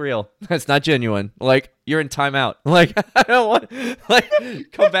not real. That's not genuine. Like, you're in timeout. Like, I don't want, like,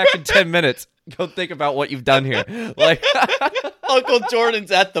 come back in 10 minutes. Go think about what you've done here. Like, Uncle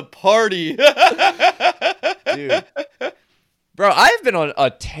Jordan's at the party. Dude. Bro, I've been on a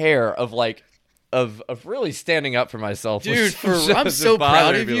tear of, like, of really standing up for myself. Dude, I'm so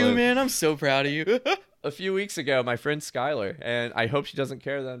proud of you, man. I'm so proud of you. A few weeks ago, my friend Skylar, and I hope she doesn't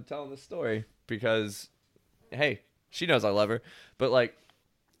care that I'm telling this story because, hey, she knows I love her. But, like,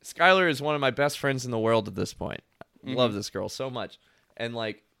 Skylar is one of my best friends in the world at this point. Love this girl so much. And,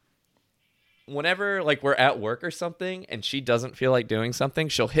 like, whenever, like, we're at work or something and she doesn't feel like doing something,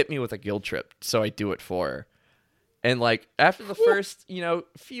 she'll hit me with a guilt trip so I do it for her. And, like, after the first,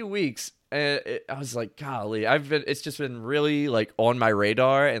 few weeks, I was like, golly, it's just been really, like, on my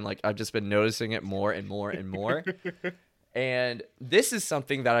radar, and, like, I've just been noticing it more and more and more. And this is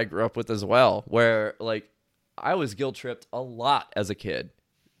something that I grew up with as well, where, like, I was guilt tripped a lot as a kid.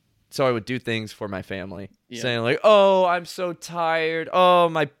 So I would do things for my family, saying, like, oh, I'm so tired. Oh,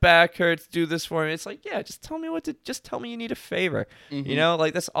 my back hurts. Do this for me. It's like, yeah, just tell me you need a favor.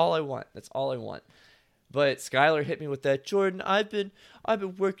 Like, that's all I want. But Skylar hit me with that, Jordan, I've been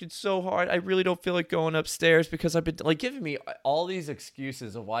working so hard. I really don't feel like going upstairs because I've been like giving me all these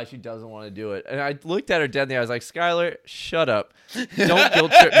excuses of why she doesn't want to do it. And I looked at her dead in the eye. I was like, Skylar, shut up. Don't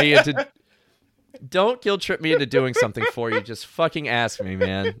guilt trip me into doing something for you. Just fucking ask me,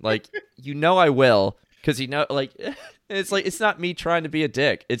 man. Like, I will, because like it's not me trying to be a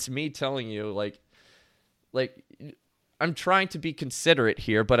dick. It's me telling you like I'm trying to be considerate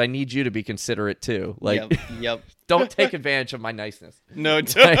here, but I need you to be considerate too. Like, yep. Don't take advantage of my niceness. No,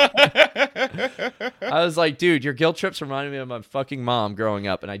 I was like, dude, your guilt trips reminded me of my fucking mom growing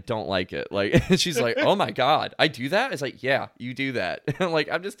up, and I don't like it. Like, and she's like, oh my God, I do that? It's like, yeah, you do that. And I'm like,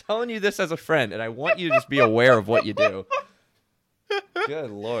 I'm just telling you this as a friend, and I want you to just be aware of what you do.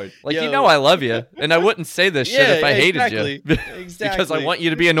 Good Lord. Like, I love you, and I wouldn't say this shit if I hated you. Exactly. Because I want you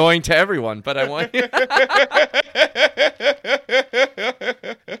to be annoying to everyone, but I want you.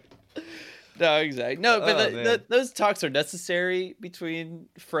 No, exactly. No, but those talks are necessary between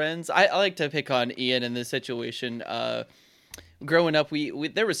friends. I like to pick on Ian in this situation. Growing up, we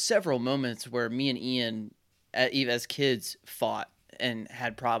there were several moments where me and Ian, as kids, fought and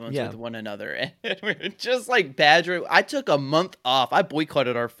had problems with one another, and we were just like badgering. I took a month off. I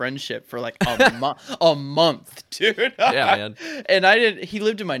boycotted our friendship for like a month, dude. Yeah, man. And he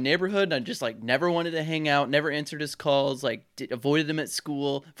lived in my neighborhood, and I just like never wanted to hang out, never answered his calls, like avoided him at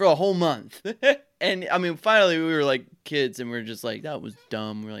school for a whole month. And I mean, finally we were like kids, and we were just like, that was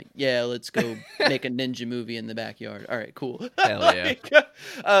dumb. We're like, yeah, let's go make a ninja movie in the backyard. All right, cool. Hell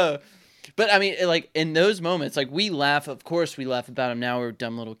yeah. But I mean, like in those moments, like of course we laugh about them now. We're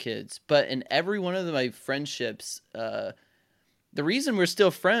dumb little kids. But in every one of my friendships, the reason we're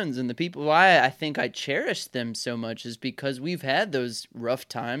still friends and the people why I think I cherish them so much is because we've had those rough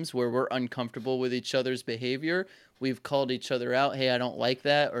times where we're uncomfortable with each other's behavior. We've called each other out. Hey, I don't like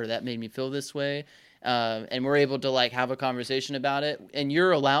that, or that made me feel this way. And we're able to like have a conversation about it. And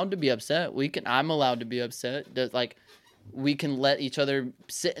you're allowed to be upset. I'm allowed to be upset. Like, we can let each other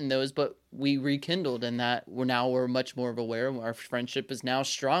sit in those, but we rekindled in that we're much more aware. Our friendship is now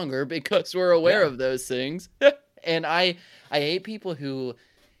stronger because we're aware of those things. And I hate people who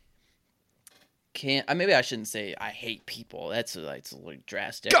can't. Maybe I shouldn't say I hate people. That's it's a little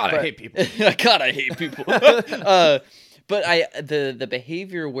drastic. God, I hate people. God, I hate people. But the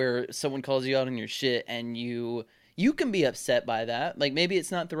behavior where someone calls you out on your shit and you can be upset by that. Like, maybe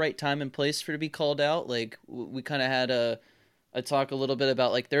it's not the right time and place for to be called out. Like, we kind of had a talk a little bit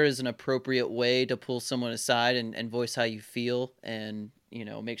about, like, there is an appropriate way to pull someone aside and voice how you feel and,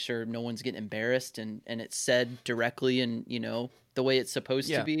 make sure no one's getting embarrassed and it's said directly and, the way it's supposed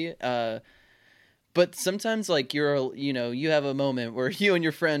to be. But sometimes, like, you have a moment where you and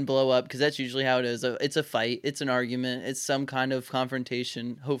your friend blow up, because that's usually how it is. It's a fight. It's an argument. It's some kind of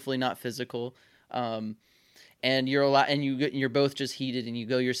confrontation, hopefully not physical. And you're both just heated, and you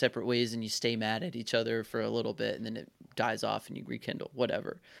go your separate ways, and you stay mad at each other for a little bit, and then it dies off, and you rekindle,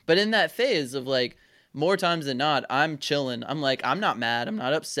 whatever. But in that phase of, like, more times than not, I'm chilling. I'm like, I'm not mad. I'm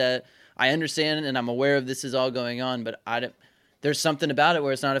not upset. I understand, and I'm aware of this is all going on, but there's something about it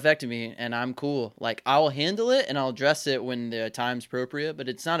where it's not affecting me, and I'm cool. Like, I'll handle it, and I'll address it when the time's appropriate, but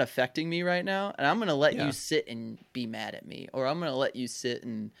it's not affecting me right now, and I'm going to let you sit and be mad at me, or I'm going to let you sit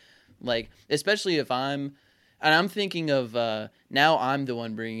and, like, especially if I'm thinking of now I'm the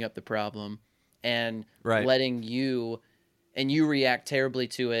one bringing up the problem and letting you, and you react terribly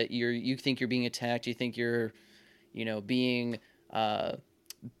to it. You think you're being attacked. You think you're, being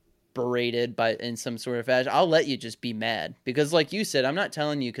berated in some sort of fashion. I'll let you just be mad because, like you said, I'm not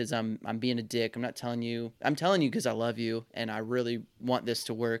telling you because I'm being a dick. I'm telling you because I love you and I really want this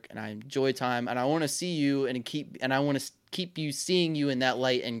to work and I enjoy time and I want to see you and I want to keep you seeing you in that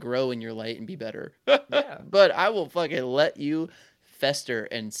light and grow in your light and be better. Yeah. But I will fucking let you fester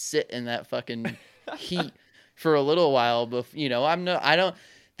and sit in that fucking heat for a little while. But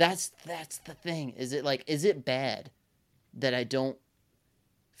that's the thing. Is it bad that I don't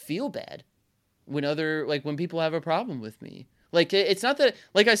feel bad when people have a problem with me? Like, it's not that,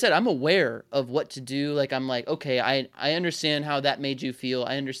 like I said, I'm aware of what to do. Like, I'm like, okay, I understand how that made you feel.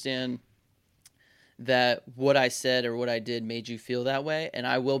 I understand that what I said or what I did made you feel that way, and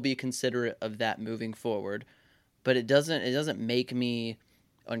I will be considerate of that moving forward. But it doesn't make me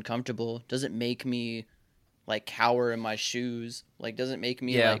uncomfortable. It doesn't make me like cower in my shoes. Like, doesn't make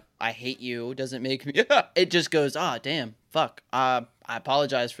me like I hate you. Doesn't make me. It just goes, damn, fuck. I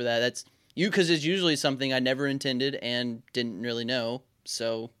apologize for that. That's you, because it's usually something I never intended and didn't really know.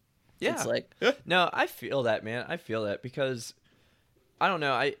 So it's like no, I feel that, man. I feel that because I don't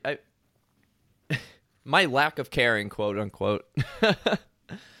know. I my lack of caring, quote unquote,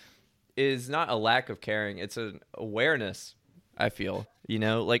 is not a lack of caring. It's an awareness, I feel. You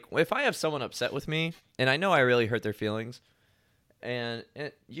know, like if I have someone upset with me and I know I really hurt their feelings, and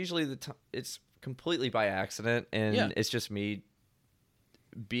usually it's completely by accident, and it's just me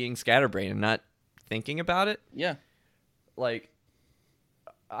being scatterbrained and not thinking about it. Yeah. Like,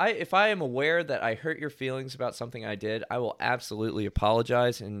 if I am aware that I hurt your feelings about something I did, I will absolutely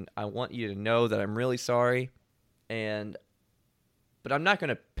apologize, and I want you to know that I'm really sorry. But I'm not going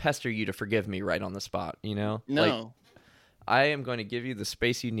to pester you to forgive me right on the spot, you know? No. Like, I am going to give you the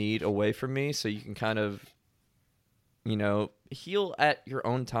space you need away from me so you can kind of, you know, heal at your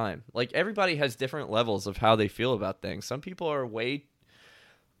own time. Like, everybody has different levels of how they feel about things. Some people are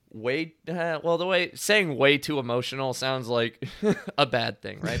well, the way saying way too emotional sounds like a bad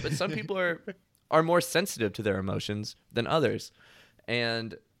thing, right? But some people are more sensitive to their emotions than others,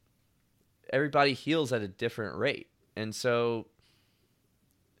 and everybody heals at a different rate. And so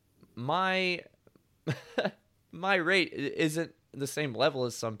my rate isn't the same level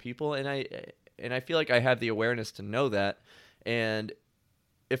as some people, and I feel like I have the awareness to know that. And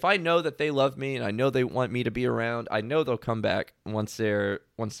if I know that they love me and I know they want me to be around, I know they'll come back once they're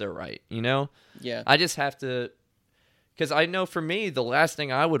right, you know? Yeah. I just have to, because I know for me, the last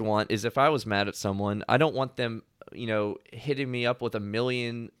thing I would want is if I was mad at someone, I don't want them, you know, hitting me up with a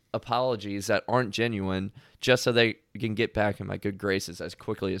million apologies that aren't genuine just so they can get back in my good graces as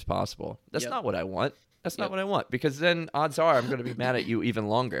quickly as possible. That's not what I want. That's not what I want, because then odds are I'm going to be mad at you even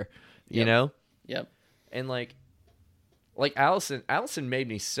longer, you know? Yep. And like Allison made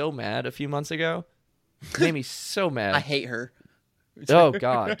me so mad a few months ago. Made me so mad. I hate her. Oh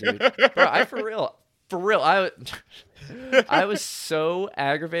God, dude. Bro, for real, I was so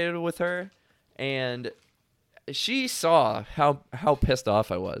aggravated with her, and she saw how pissed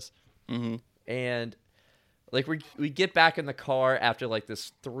off I was. Mm-hmm. And like we get back in the car after like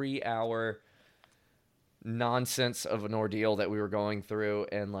this 3-hour nonsense of an ordeal that we were going through,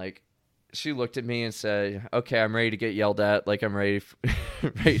 and like she looked at me and said, "Okay, I'm ready to get yelled at. Like I'm ready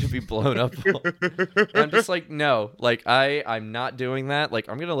to be blown up." I'm just like, no, like I'm not doing that. Like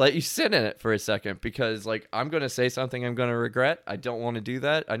I'm gonna let you sit in it for a second, because like I'm gonna say something I'm gonna regret. I don't want to do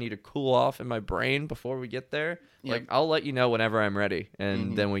that. I need to cool off in my brain before we get there. Yep. Like I'll let you know whenever I'm ready,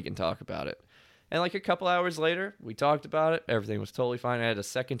 and then we can talk about it. And like a couple hours later, we talked about it. Everything was totally fine. I had a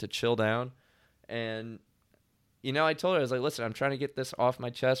second to chill down, and you know, I told her, I was like, listen, I'm trying to get this off my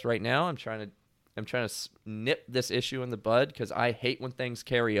chest right now. I'm trying to nip this issue in the bud, because I hate when things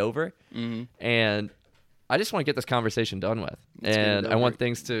carry over. Mm-hmm. And I just want to get this conversation done with. And I want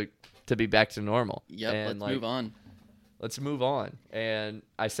things to be back to normal. Yep, and let's move on. Let's move on. And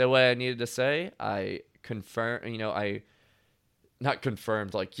I said what I needed to say. I confirmed, you know, not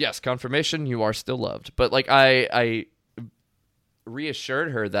confirmed, like, yes, confirmation, you are still loved. But like I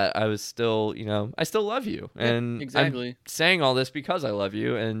reassured her that I was still, you know, I still love you. And exactly. I'm saying all this because I love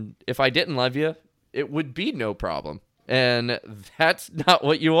you. And if I didn't love you, it would be no problem. And that's not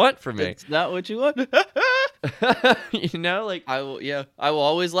what you want from me. It's not what you want. You know, like I will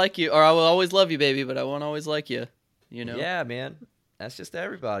always like you, or I will always love you, baby, but I won't always like you, you know? Yeah, man. That's just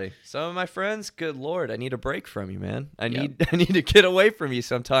everybody. Some of my friends, good Lord, I need a break from you, man. I need to get away from you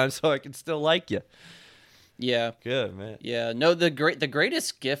sometimes so I can still like you. Yeah. Good, man. Yeah. No, the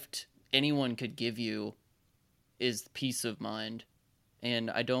greatest gift anyone could give you is peace of mind.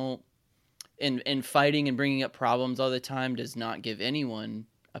 And I don't, and fighting and bringing up problems all the time does not give anyone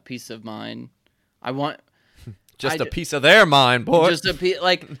a peace of mind. I want just a piece of their mind, boy. Just a piece,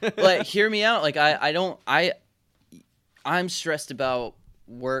 like hear me out. Like I'm stressed about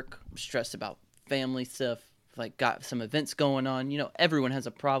work, I'm stressed about family stuff. Like got some events going on, you know, everyone has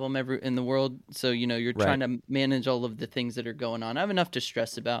a problem in the world. So, you know, you're trying to manage all of the things that are going on. I have enough to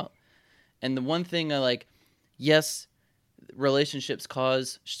stress about. And the one thing I like, yes, relationships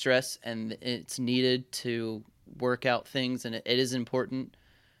cause stress and it's needed to work out things, and it is important.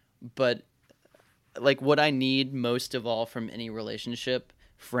 But like what I need most of all from any relationship,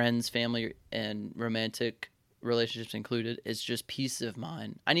 friends, family, and romantic relationships included, is just peace of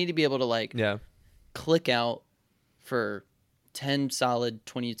mind. I need to be able to like click out for 10 solid,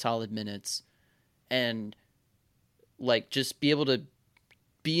 20 solid minutes and like just be able to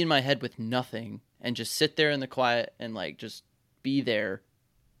be in my head with nothing and just sit there in the quiet and like just be there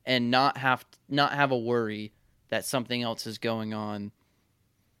and not have a worry that something else is going on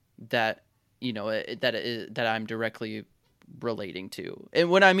that, you know, that I'm directly relating to. And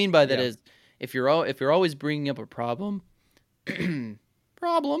what I mean by that is if you're always bringing up a problem, we're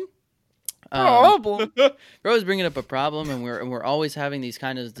always bringing up a problem, and we're always having these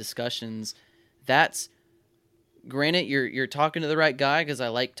kind of discussions. That's granted, you're talking to the right guy because I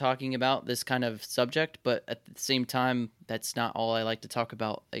like talking about this kind of subject, but at the same time, that's not all I like to talk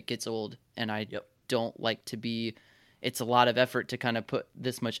about. It gets old, and I Yep. don't like to be. It's a lot of effort to kind of put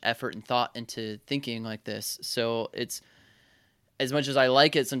this much effort and thought into thinking like this. So it's as much as I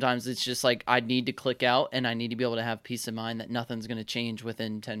like it, sometimes it's just like I need to click out, and I need to be able to have peace of mind that nothing's going to change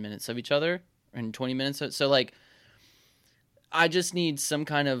within 10 minutes of each other and 20 minutes. So like, I just need some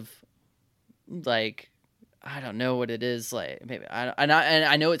kind of like I don't know what it is like maybe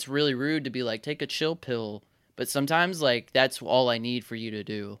I know it's really rude to be like take a chill pill, but sometimes like that's all I need for you to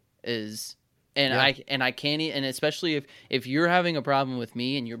do is and Yeah. I can't and especially if you're having a problem with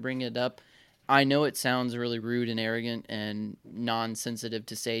me and you're bringing it up, I know it sounds really rude and arrogant and non-sensitive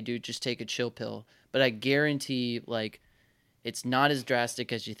to say, dude, just take a chill pill, but I guarantee like it's not as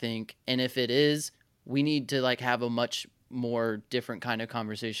drastic as you think, and if it is, we need to like have a much more different kind of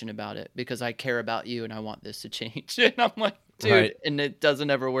conversation about it because I care about you and I want this to change. And I'm like, dude, Right. and it doesn't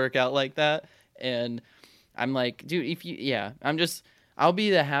ever work out like that. And I'm like, dude, I'll be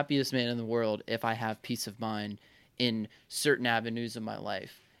the happiest man in the world if I have peace of mind in certain avenues of my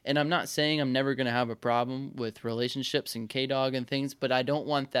life. And I'm not saying I'm never going to have a problem with relationships and K-Dog and things, but I don't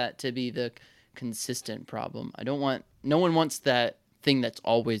want that to be the consistent problem. No one wants that thing that's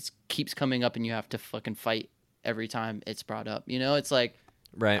always keeps coming up and you have to fucking fight every time it's brought up. You know, it's like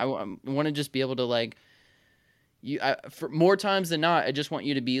Right. I want to just be able to like for more times than not, I just want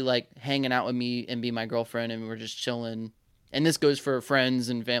you to be like hanging out with me and be my girlfriend and we're just chilling. And this goes for friends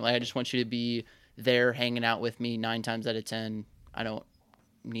and family. I just want you to be there hanging out with me 9 times out of 10. I don't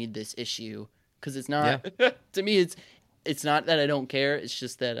need this issue because it's not to me it's not that I don't care. It's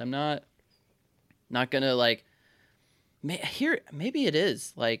just that I'm not gonna like maybe it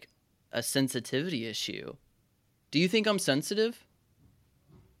is like a sensitivity issue. Do you think I'm sensitive?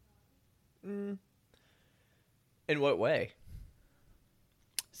 In what way?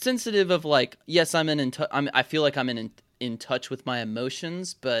 Sensitive of like, yes, I feel like I'm in touch with my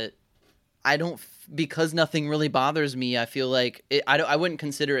emotions, but I don't because nothing really bothers me. I feel like I wouldn't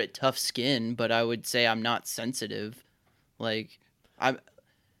consider it tough skin, but I would say I'm not sensitive. Like I'm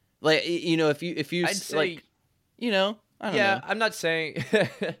like you know if you I'd say, like you know I don't know. I'm not saying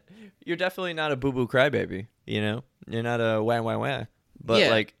you're definitely not a boo boo crybaby. You know, you're not a wah wah wah. But Yeah.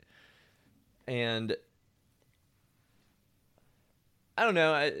 like, and I don't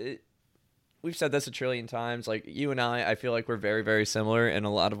know. We've said this a trillion times. Like you and I feel like we're very, very similar in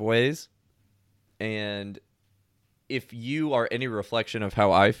a lot of ways. And if you are any reflection of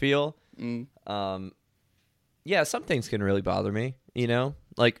how I feel, yeah, some things can really bother me. You know,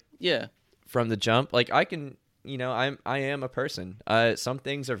 like Yeah. from the jump, like I can, you know, I am a person. Some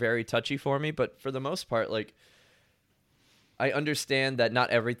things are very touchy for me, but for the most part, like I understand that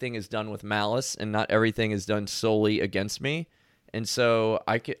not everything is done with malice and not everything is done solely against me. And so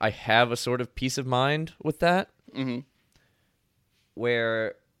I have a sort of peace of mind with that,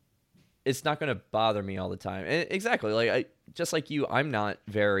 where it's not going to bother me all the time. And exactly, like just like you, I don't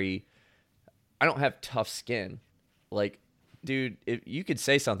have tough skin. Like, dude, if you could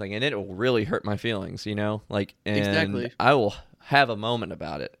say something and it will really hurt my feelings, you know? Like, and Exactly. I will have a moment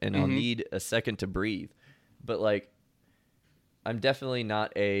about it, and I'll need a second to breathe. But like, I'm definitely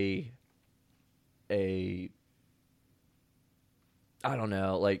not a I don't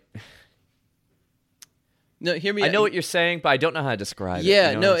know, like No, hear me. I know what you're saying, but I don't know how to describe it. Yeah,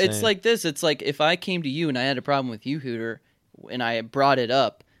 You know no, what I'm it's saying? like this. It's like if I came to you and I had a problem with you, Hooter, and I brought it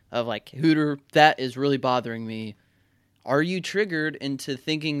up of like, Hooter, that is really bothering me. Are you triggered into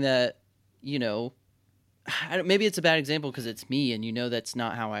thinking that, you know, maybe it's a bad example because it's me and you know that's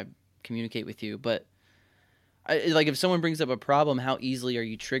not how I communicate with you, but like if someone brings up a problem, how easily are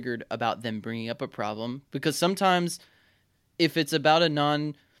you triggered about them bringing up a problem? Because sometimes if it's about a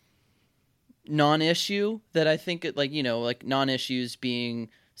non-issue that I think it like, you know, like non-issues being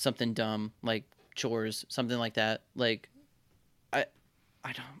something dumb like chores, something like that, like I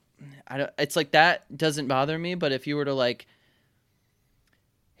don't it's like that doesn't bother me, but if you were to like,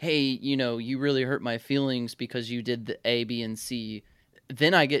 hey, you know, you really hurt my feelings because you did the A, B, and C,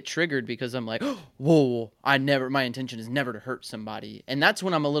 then I get triggered because I'm like, whoa, my intention is never to hurt somebody. And that's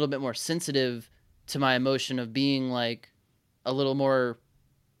when I'm a little bit more sensitive to my emotion of being like a little more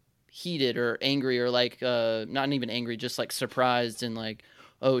heated or angry or like, not even angry, just like surprised and like,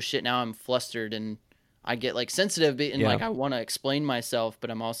 oh shit, now I'm flustered and I get like sensitive and like I want to explain myself, but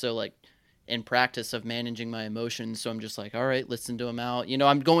I'm also like in practice of managing my emotions. So I'm just like, all right, listen to them out. You know,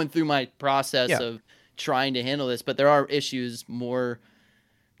 I'm going through my process of trying to handle this, but there are issues more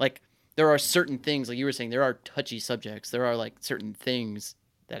like there are certain things like you were saying, there are touchy subjects. There are like certain things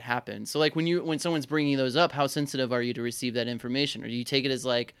that happen. So like when someone's bringing those up, how sensitive are you to receive that information? Or do you take it as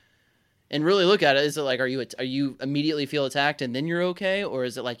like, and really look at it, is it like, are you immediately feel attacked and then you're okay? Or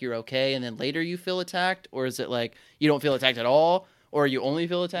is it like you're okay and then later you feel attacked? Or is it like you don't feel attacked at all? Or you only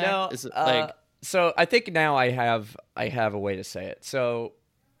feel attacked? No, Is it like, so I think now I have a way to say it. So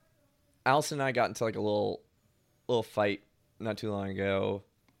Allison and I got into like a little fight not too long ago,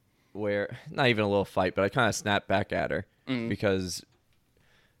 where not even a little fight, but I kind of snapped back at her because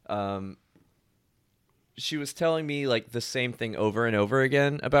she was telling me like the same thing over and over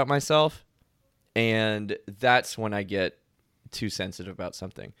again about myself, and that's when I get too sensitive about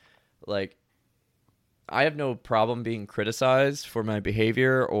something. Like, I have no problem being criticized for my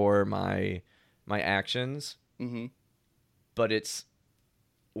behavior or my actions, but it's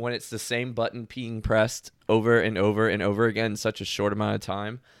when it's the same button being pressed over and over and over again in such a short amount of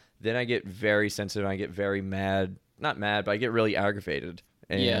time, then I get very sensitive. I get very mad. Not mad, but I get really aggravated.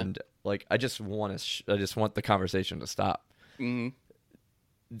 And like, I just want the conversation to stop.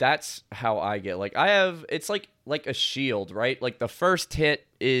 That's how I get. Like, it's like a shield, right? Like the first hit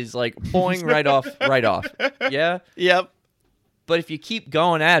is like boing right off. Yeah. yep. But if you keep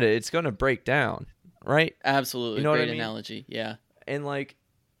going at it, it's going to break down, right? Absolutely. You know Great what I mean? analogy. Yeah. And like,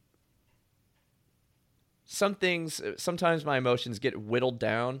 sometimes my emotions get whittled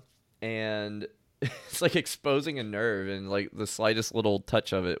down, and it's like exposing a nerve, and like the slightest little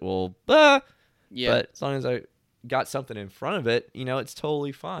touch of it will, But as long as I got something in front of it, it's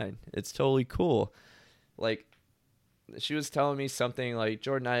totally fine. It's totally cool. Like, she was telling me something like,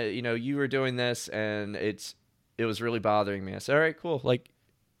 Jordan, you were doing this and it was really bothering me. I said, all right, cool. Like,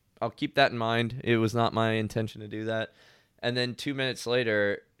 I'll keep that in mind. It was not my intention to do that. And then 2 minutes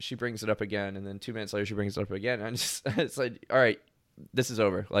later, she brings it up again. And then 2 minutes later, she brings it up again. And it's like, all right, this is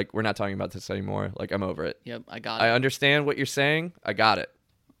over. Like, we're not talking about this anymore. Like, I'm over it. Yep, I got it. I understand what you're saying. I got it.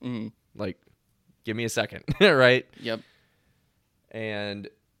 Like, give me a second, right? Yep. And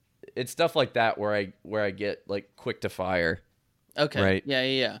it's stuff like that where I get like quick to fire. Okay. Right.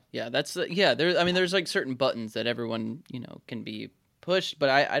 Yeah. That's there's like certain buttons that everyone can be pushed, but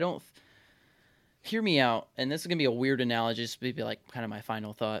I don't. Hear me out, and this is gonna be a weird analogy. This would be like kind of my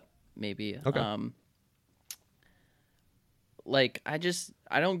final thought, maybe. Okay. Like I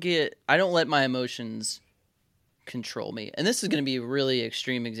don't let my emotions control me, and this is gonna be a really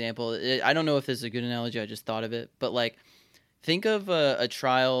extreme example. I don't know if this is a good analogy. I just thought of it, but like, think of a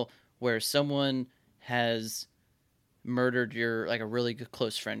trial where someone has murdered a really good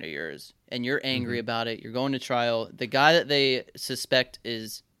close friend of yours, and you're angry about it. You're going to trial. The guy that they suspect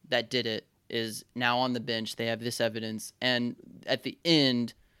that did it is now on the bench. They have this evidence, and at the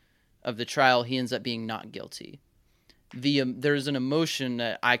end of the trial, he ends up being not guilty. There's an emotion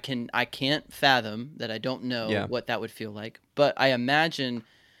that I can't fathom, that I don't know what that would feel like, but I imagine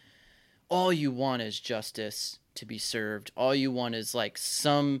all you want is justice to be served. All you want is like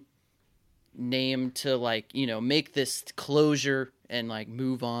some name to like, make this closure and like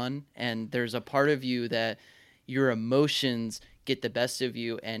move on. And there's a part of you that your emotions get the best of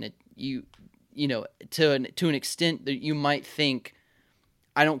you, and to an extent that you might think,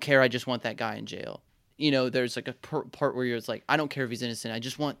 I don't care, I just want that guy in jail. There's like a part where you're like, I don't care if he's innocent, I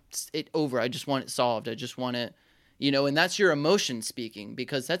just want it over, I just want it solved, I just want it, and that's your emotion speaking,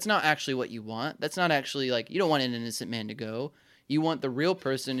 because that's not actually what you want. That's not actually like, you don't want an innocent man to go. You want the real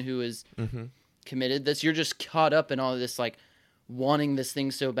person who is committed. You're just caught up in all of this, like wanting this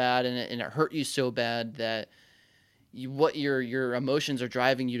thing so bad, and it hurt you so bad that what your emotions are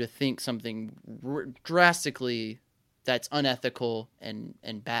driving you to think something drastically that's unethical and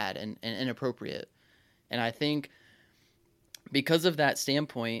bad and inappropriate. And I think because of that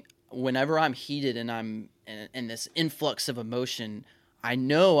standpoint, whenever I'm heated and I'm in this influx of emotion, I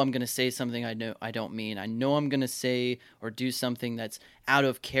know I'm going to say something I don't mean. I know I'm going to say or do something that's out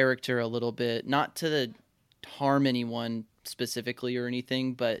of character a little bit, not to harm anyone specifically or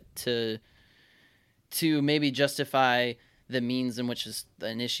anything, but to maybe justify the means in which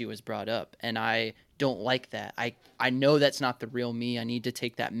an issue is brought up. And I don't like that. I know that's not the real me. I need to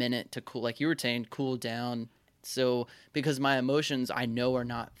take that minute to cool, like you were saying, cool down. So, because my emotions I know are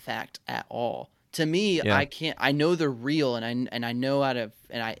not fact at all. To me, I know they're real, and I know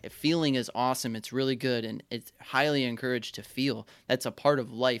feeling is awesome. It's really good, and it's highly encouraged to feel. That's a part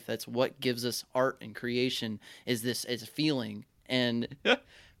of life. That's what gives us art and creation, is feeling. And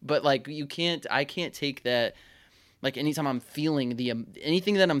but like I can't take that. Like anytime I'm feeling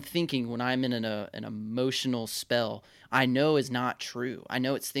anything that I'm thinking when I'm in an emotional spell, I know is not true. I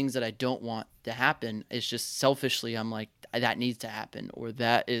know it's things that I don't want to happen. It's just selfishly I'm like, that needs to happen, or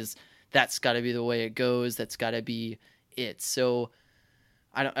that's got to be the way it goes. That's got to be it. So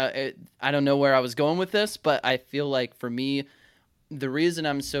I don't know where I was going with this, but I feel like for me, the reason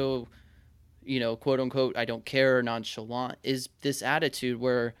I'm so, quote unquote, I don't care or nonchalant is this attitude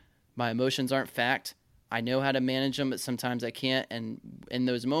where my emotions aren't fact. I know how to manage them, but sometimes I can't. And in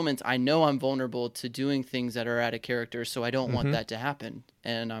those moments, I know I'm vulnerable to doing things that are out of character. So I don't want that to happen.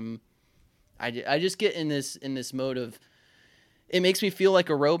 And I just get in this mode of, it makes me feel like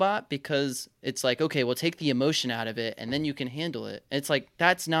a robot because it's like, okay, well, take the emotion out of it and then you can handle it. It's like,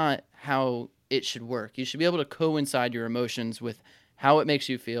 that's not how it should work. You should be able to coincide your emotions with how it makes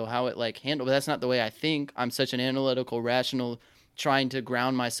you feel, how it like handle. But that's not the way I think. I'm such an analytical, rational, trying to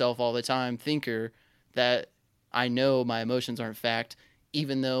ground myself all the time thinker that I know my emotions aren't fact,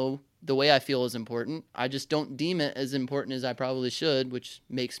 even though the way I feel is important. I just don't deem it as important as I probably should, which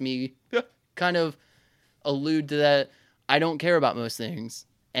makes me kind of allude to that I don't care about most things,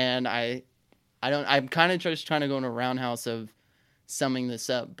 and I'm kind of just trying to go in a roundhouse of summing this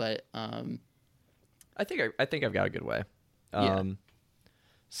up, but I think I've got a good way. Yeah.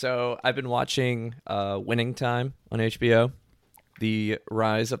 So I've been watching Winning Time on HBO, the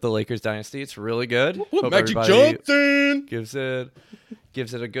rise of the Lakers dynasty. It's really good. Hope Magic everybody Johnson gives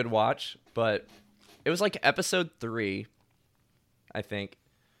it a good watch. But it was like episode 3, I think.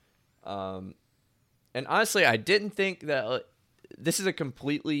 And honestly, I didn't think that this is a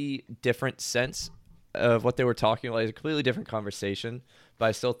completely different sense of what they were talking about. It's a completely different conversation, but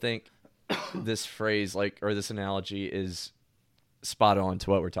I still think this phrase, or this analogy, is spot on to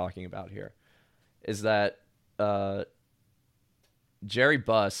what we're talking about here. Is that Jerry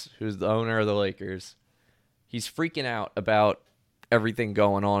Buss, who's the owner of the Lakers, he's freaking out about everything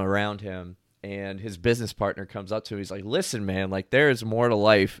going on around him. And his business partner comes up to him. He's like, listen, man, like there's more to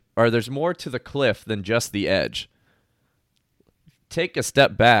life, or there's more to the cliff than just the edge. Take a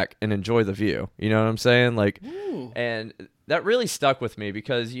step back and enjoy the view. You know what I'm saying? Like, Ooh. and that really stuck with me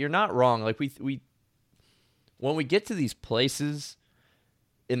because you're not wrong. Like we when we get to these places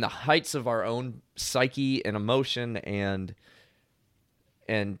in the heights of our own psyche and emotion and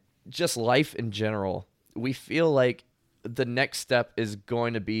just life in general, we feel like the next step is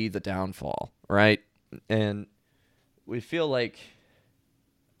going to be the downfall, right? And we feel like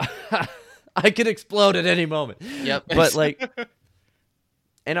I could explode at any moment. Yep. But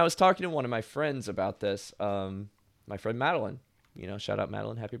and I was talking to one of my friends about this, my friend Madeline, shout out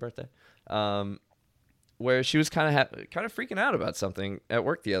Madeline, happy birthday. Where she was kind of freaking out about something at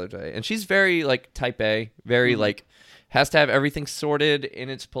work the other day. And she's very type A, very has to have everything sorted in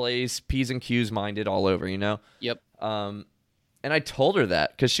its place, P's and Q's minded all over, Yep. And I told her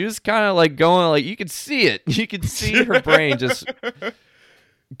that because she was kind of going you could see it. You could see her brain just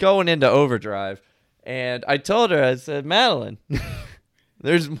going into overdrive. And I told her, I said, Madeline,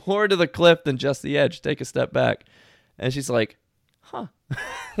 there's more to the cliff than just the edge. Take a step back. And she's like, huh.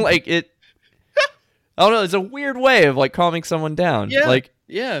 I don't know. It's a weird way of calming someone down. Yeah.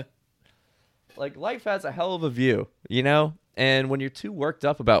 Yeah. Life has a hell of a view, And when you're too worked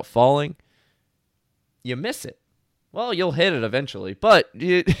up about falling, you miss it. Well, you'll hit it eventually, but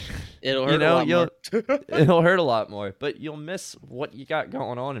It'll hurt a lot more. It'll hurt a lot more, but you'll miss what you got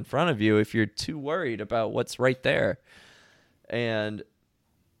going on in front of you if you're too worried about what's right there. And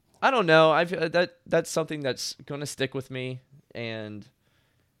I don't know. I feel that's something that's going to stick with me, and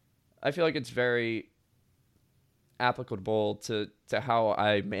I feel like it's very applicable to how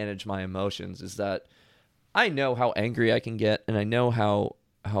I manage my emotions. Is that I know how angry I can get, and I know how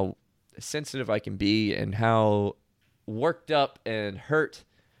sensitive I can be, and how worked up and hurt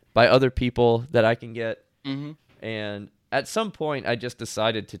by other people that I can get. Mm-hmm. And at some point, I just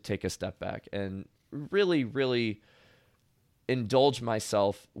decided to take a step back and really, really indulge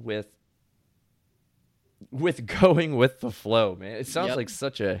myself with going with the flow, man. It sounds like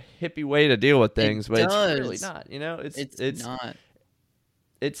such a hippie way to deal with things, but it's really not. It's not.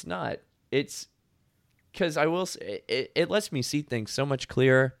 It's not. It's because I will say it lets me see things so much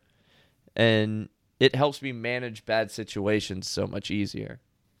clearer, and it helps me manage bad situations so much easier.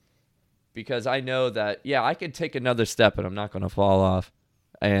 Because I know that, I could take another step and I'm not going to fall off.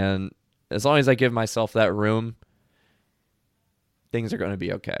 And as long as I give myself that room, things are going to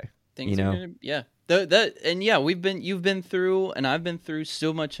be okay. Things are going to, you've been through, and I've been through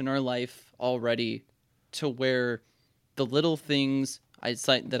so much in our life already, to where the little things it's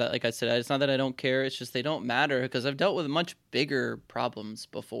not that I don't care. It's just they don't matter because I've dealt with much bigger problems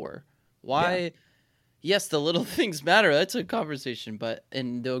before. Why? Yeah. Yes, the little things matter. That's a conversation, but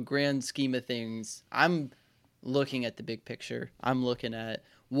in the grand scheme of things, I'm looking at the big picture. I'm looking at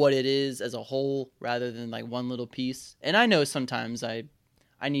what it is as a whole rather than one little piece. And I know sometimes I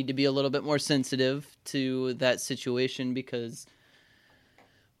need to be a little bit more sensitive to that situation because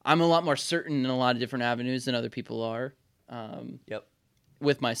I'm a lot more certain in a lot of different avenues than other people are. Yep.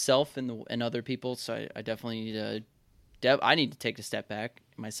 With myself and other people, so I definitely need to. I need to take a step back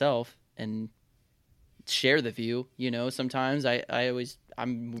myself and share the view. Sometimes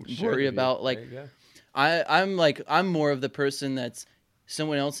I'm worried about like I'm more of the person that's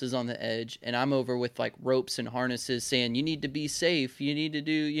someone else is on the edge and I'm over with like ropes and harnesses saying you need to be safe, you need to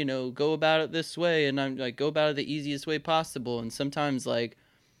do go about it this way, and I'm like go about it the easiest way possible. And sometimes like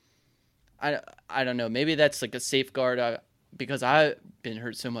I don't know, maybe that's like a safeguard because I've been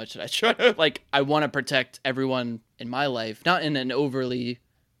hurt so much that I try to I want to protect everyone in my life, not in an overly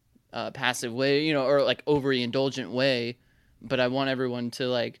passive way, or like overly indulgent way, but I want everyone to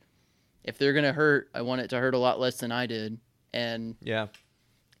like, if they're gonna hurt, I want it to hurt a lot less than I did. And yeah,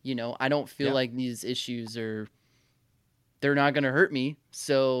 I don't feel like these issues they're not gonna hurt me.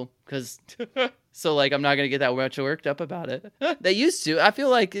 So like I'm not gonna get that much worked up about it. They used to. I feel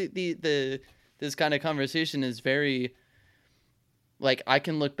like this kind of conversation is very. Like, I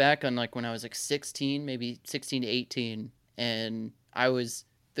can look back on, like, when I was, like, 16, maybe 16 to 18, and I was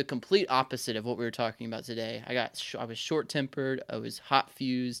the complete opposite of what we were talking about today. I was short-tempered, I was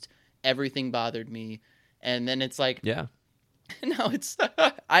hot-fused, everything bothered me, and then it's like... Yeah. No, it's...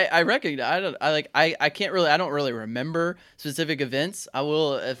 I recognize... I can't really... I don't really remember specific events. I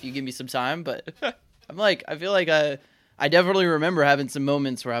will if you give me some time, but I'm like... I feel like I definitely remember having some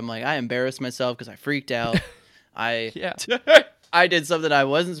moments where I'm like, I embarrassed myself because I freaked out. Yeah. I did something I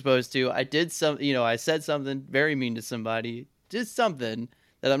wasn't supposed to. I did I said something very mean to somebody. Just something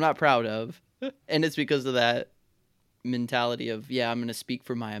that I'm not proud of. And it's because of that mentality of, I'm going to speak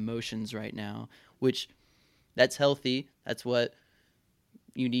for my emotions right now, which that's healthy. That's what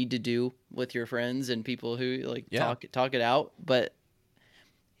you need to do with your friends and people who talk it out. But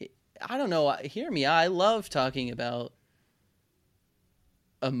I don't know. Hear me. I love talking about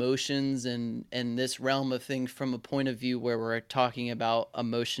emotions and this realm of things from a point of view where we're talking about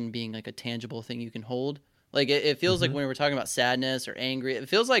emotion being like a tangible thing you can hold. Like it feels like when we're talking about sadness or angry, it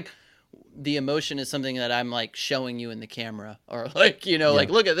feels like the emotion is something that I'm like showing you in the camera, or like, like,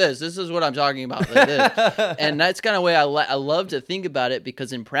 look at this. This is what I'm talking about. Like this. And that's kind of way I love to think about it,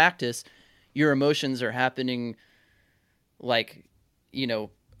 because in practice, your emotions are happening like, what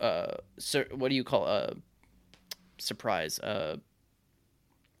do you call surprise?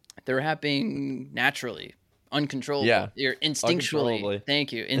 They're happening naturally, uncontrollably. Yeah. You're instinctually. Uncontrollably.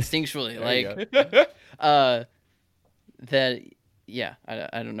 Thank you. Instinctually. I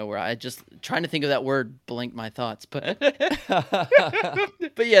don't know where I just trying to think of that word blanked my thoughts, but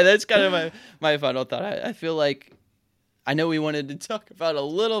yeah, that's kind of my final thought. I feel like I know we wanted to talk about a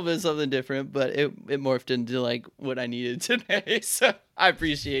little bit something different, but it morphed into like what I needed today. So I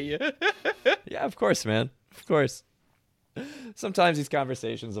appreciate you. Yeah, of course, man. Of course. Sometimes these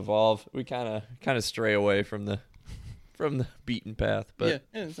conversations evolve. We kind of stray away from the beaten path, but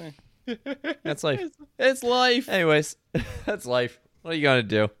that's life. It's life. Anyways, that's life. What are you gonna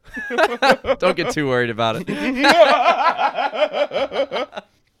do? Don't get too worried about it.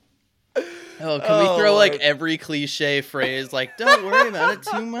 Oh, can we throw like every cliche phrase like "Don't worry about it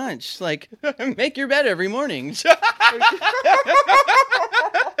too much"? Like, make your bed every morning. So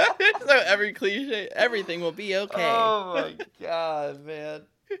every cliche, everything will be okay. Oh my god, man!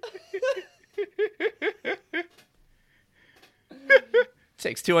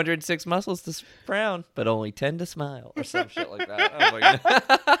 Takes 206 muscles to frown, but only 10 to smile, or some shit like that. Oh my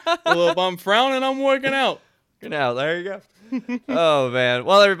god! Well, if I'm frowning, I'm working out. Now, there you go. Oh man!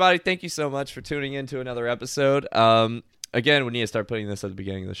 Well, everybody, thank you so much for tuning in to another episode. Again, we need to start putting this at the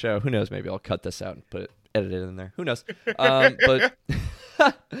beginning of the show. Who knows? Maybe I'll cut this out and edit it in there. Who knows? But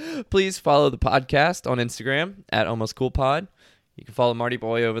please follow the podcast on Instagram at AlmostCoolPod. You can follow Marty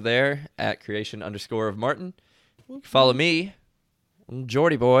Boy over there at creation_of Martin. You can follow me,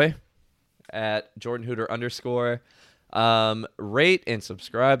 Jordy Boy, at JordanHooter_. Rate and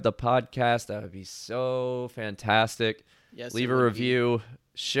subscribe the podcast. That would be so fantastic. Yes, leave a review.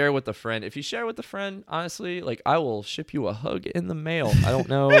 Share with a friend. If you share with a friend, honestly, like I will ship you a hug in the mail. I don't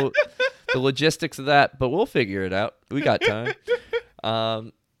know the logistics of that, but we'll figure it out. We got time.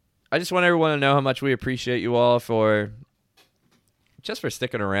 I just want everyone to know how much we appreciate you all for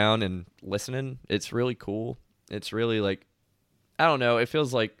sticking around and listening. It's really cool. It's really like, I don't know. It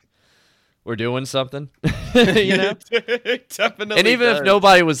feels like we're doing something, you know? Definitely. And even if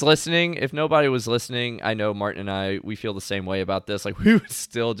nobody was listening, I know Martin and I, we feel the same way about this. Like we would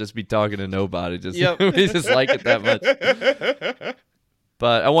still just be talking to nobody. We just like it that much.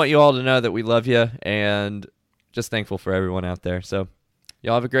 But I want you all to know that we love you and just thankful for everyone out there. So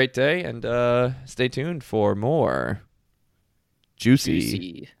y'all have a great day and stay tuned for more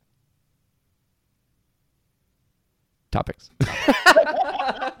juicy. Topics.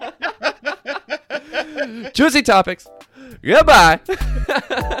 Juicy topics. Goodbye.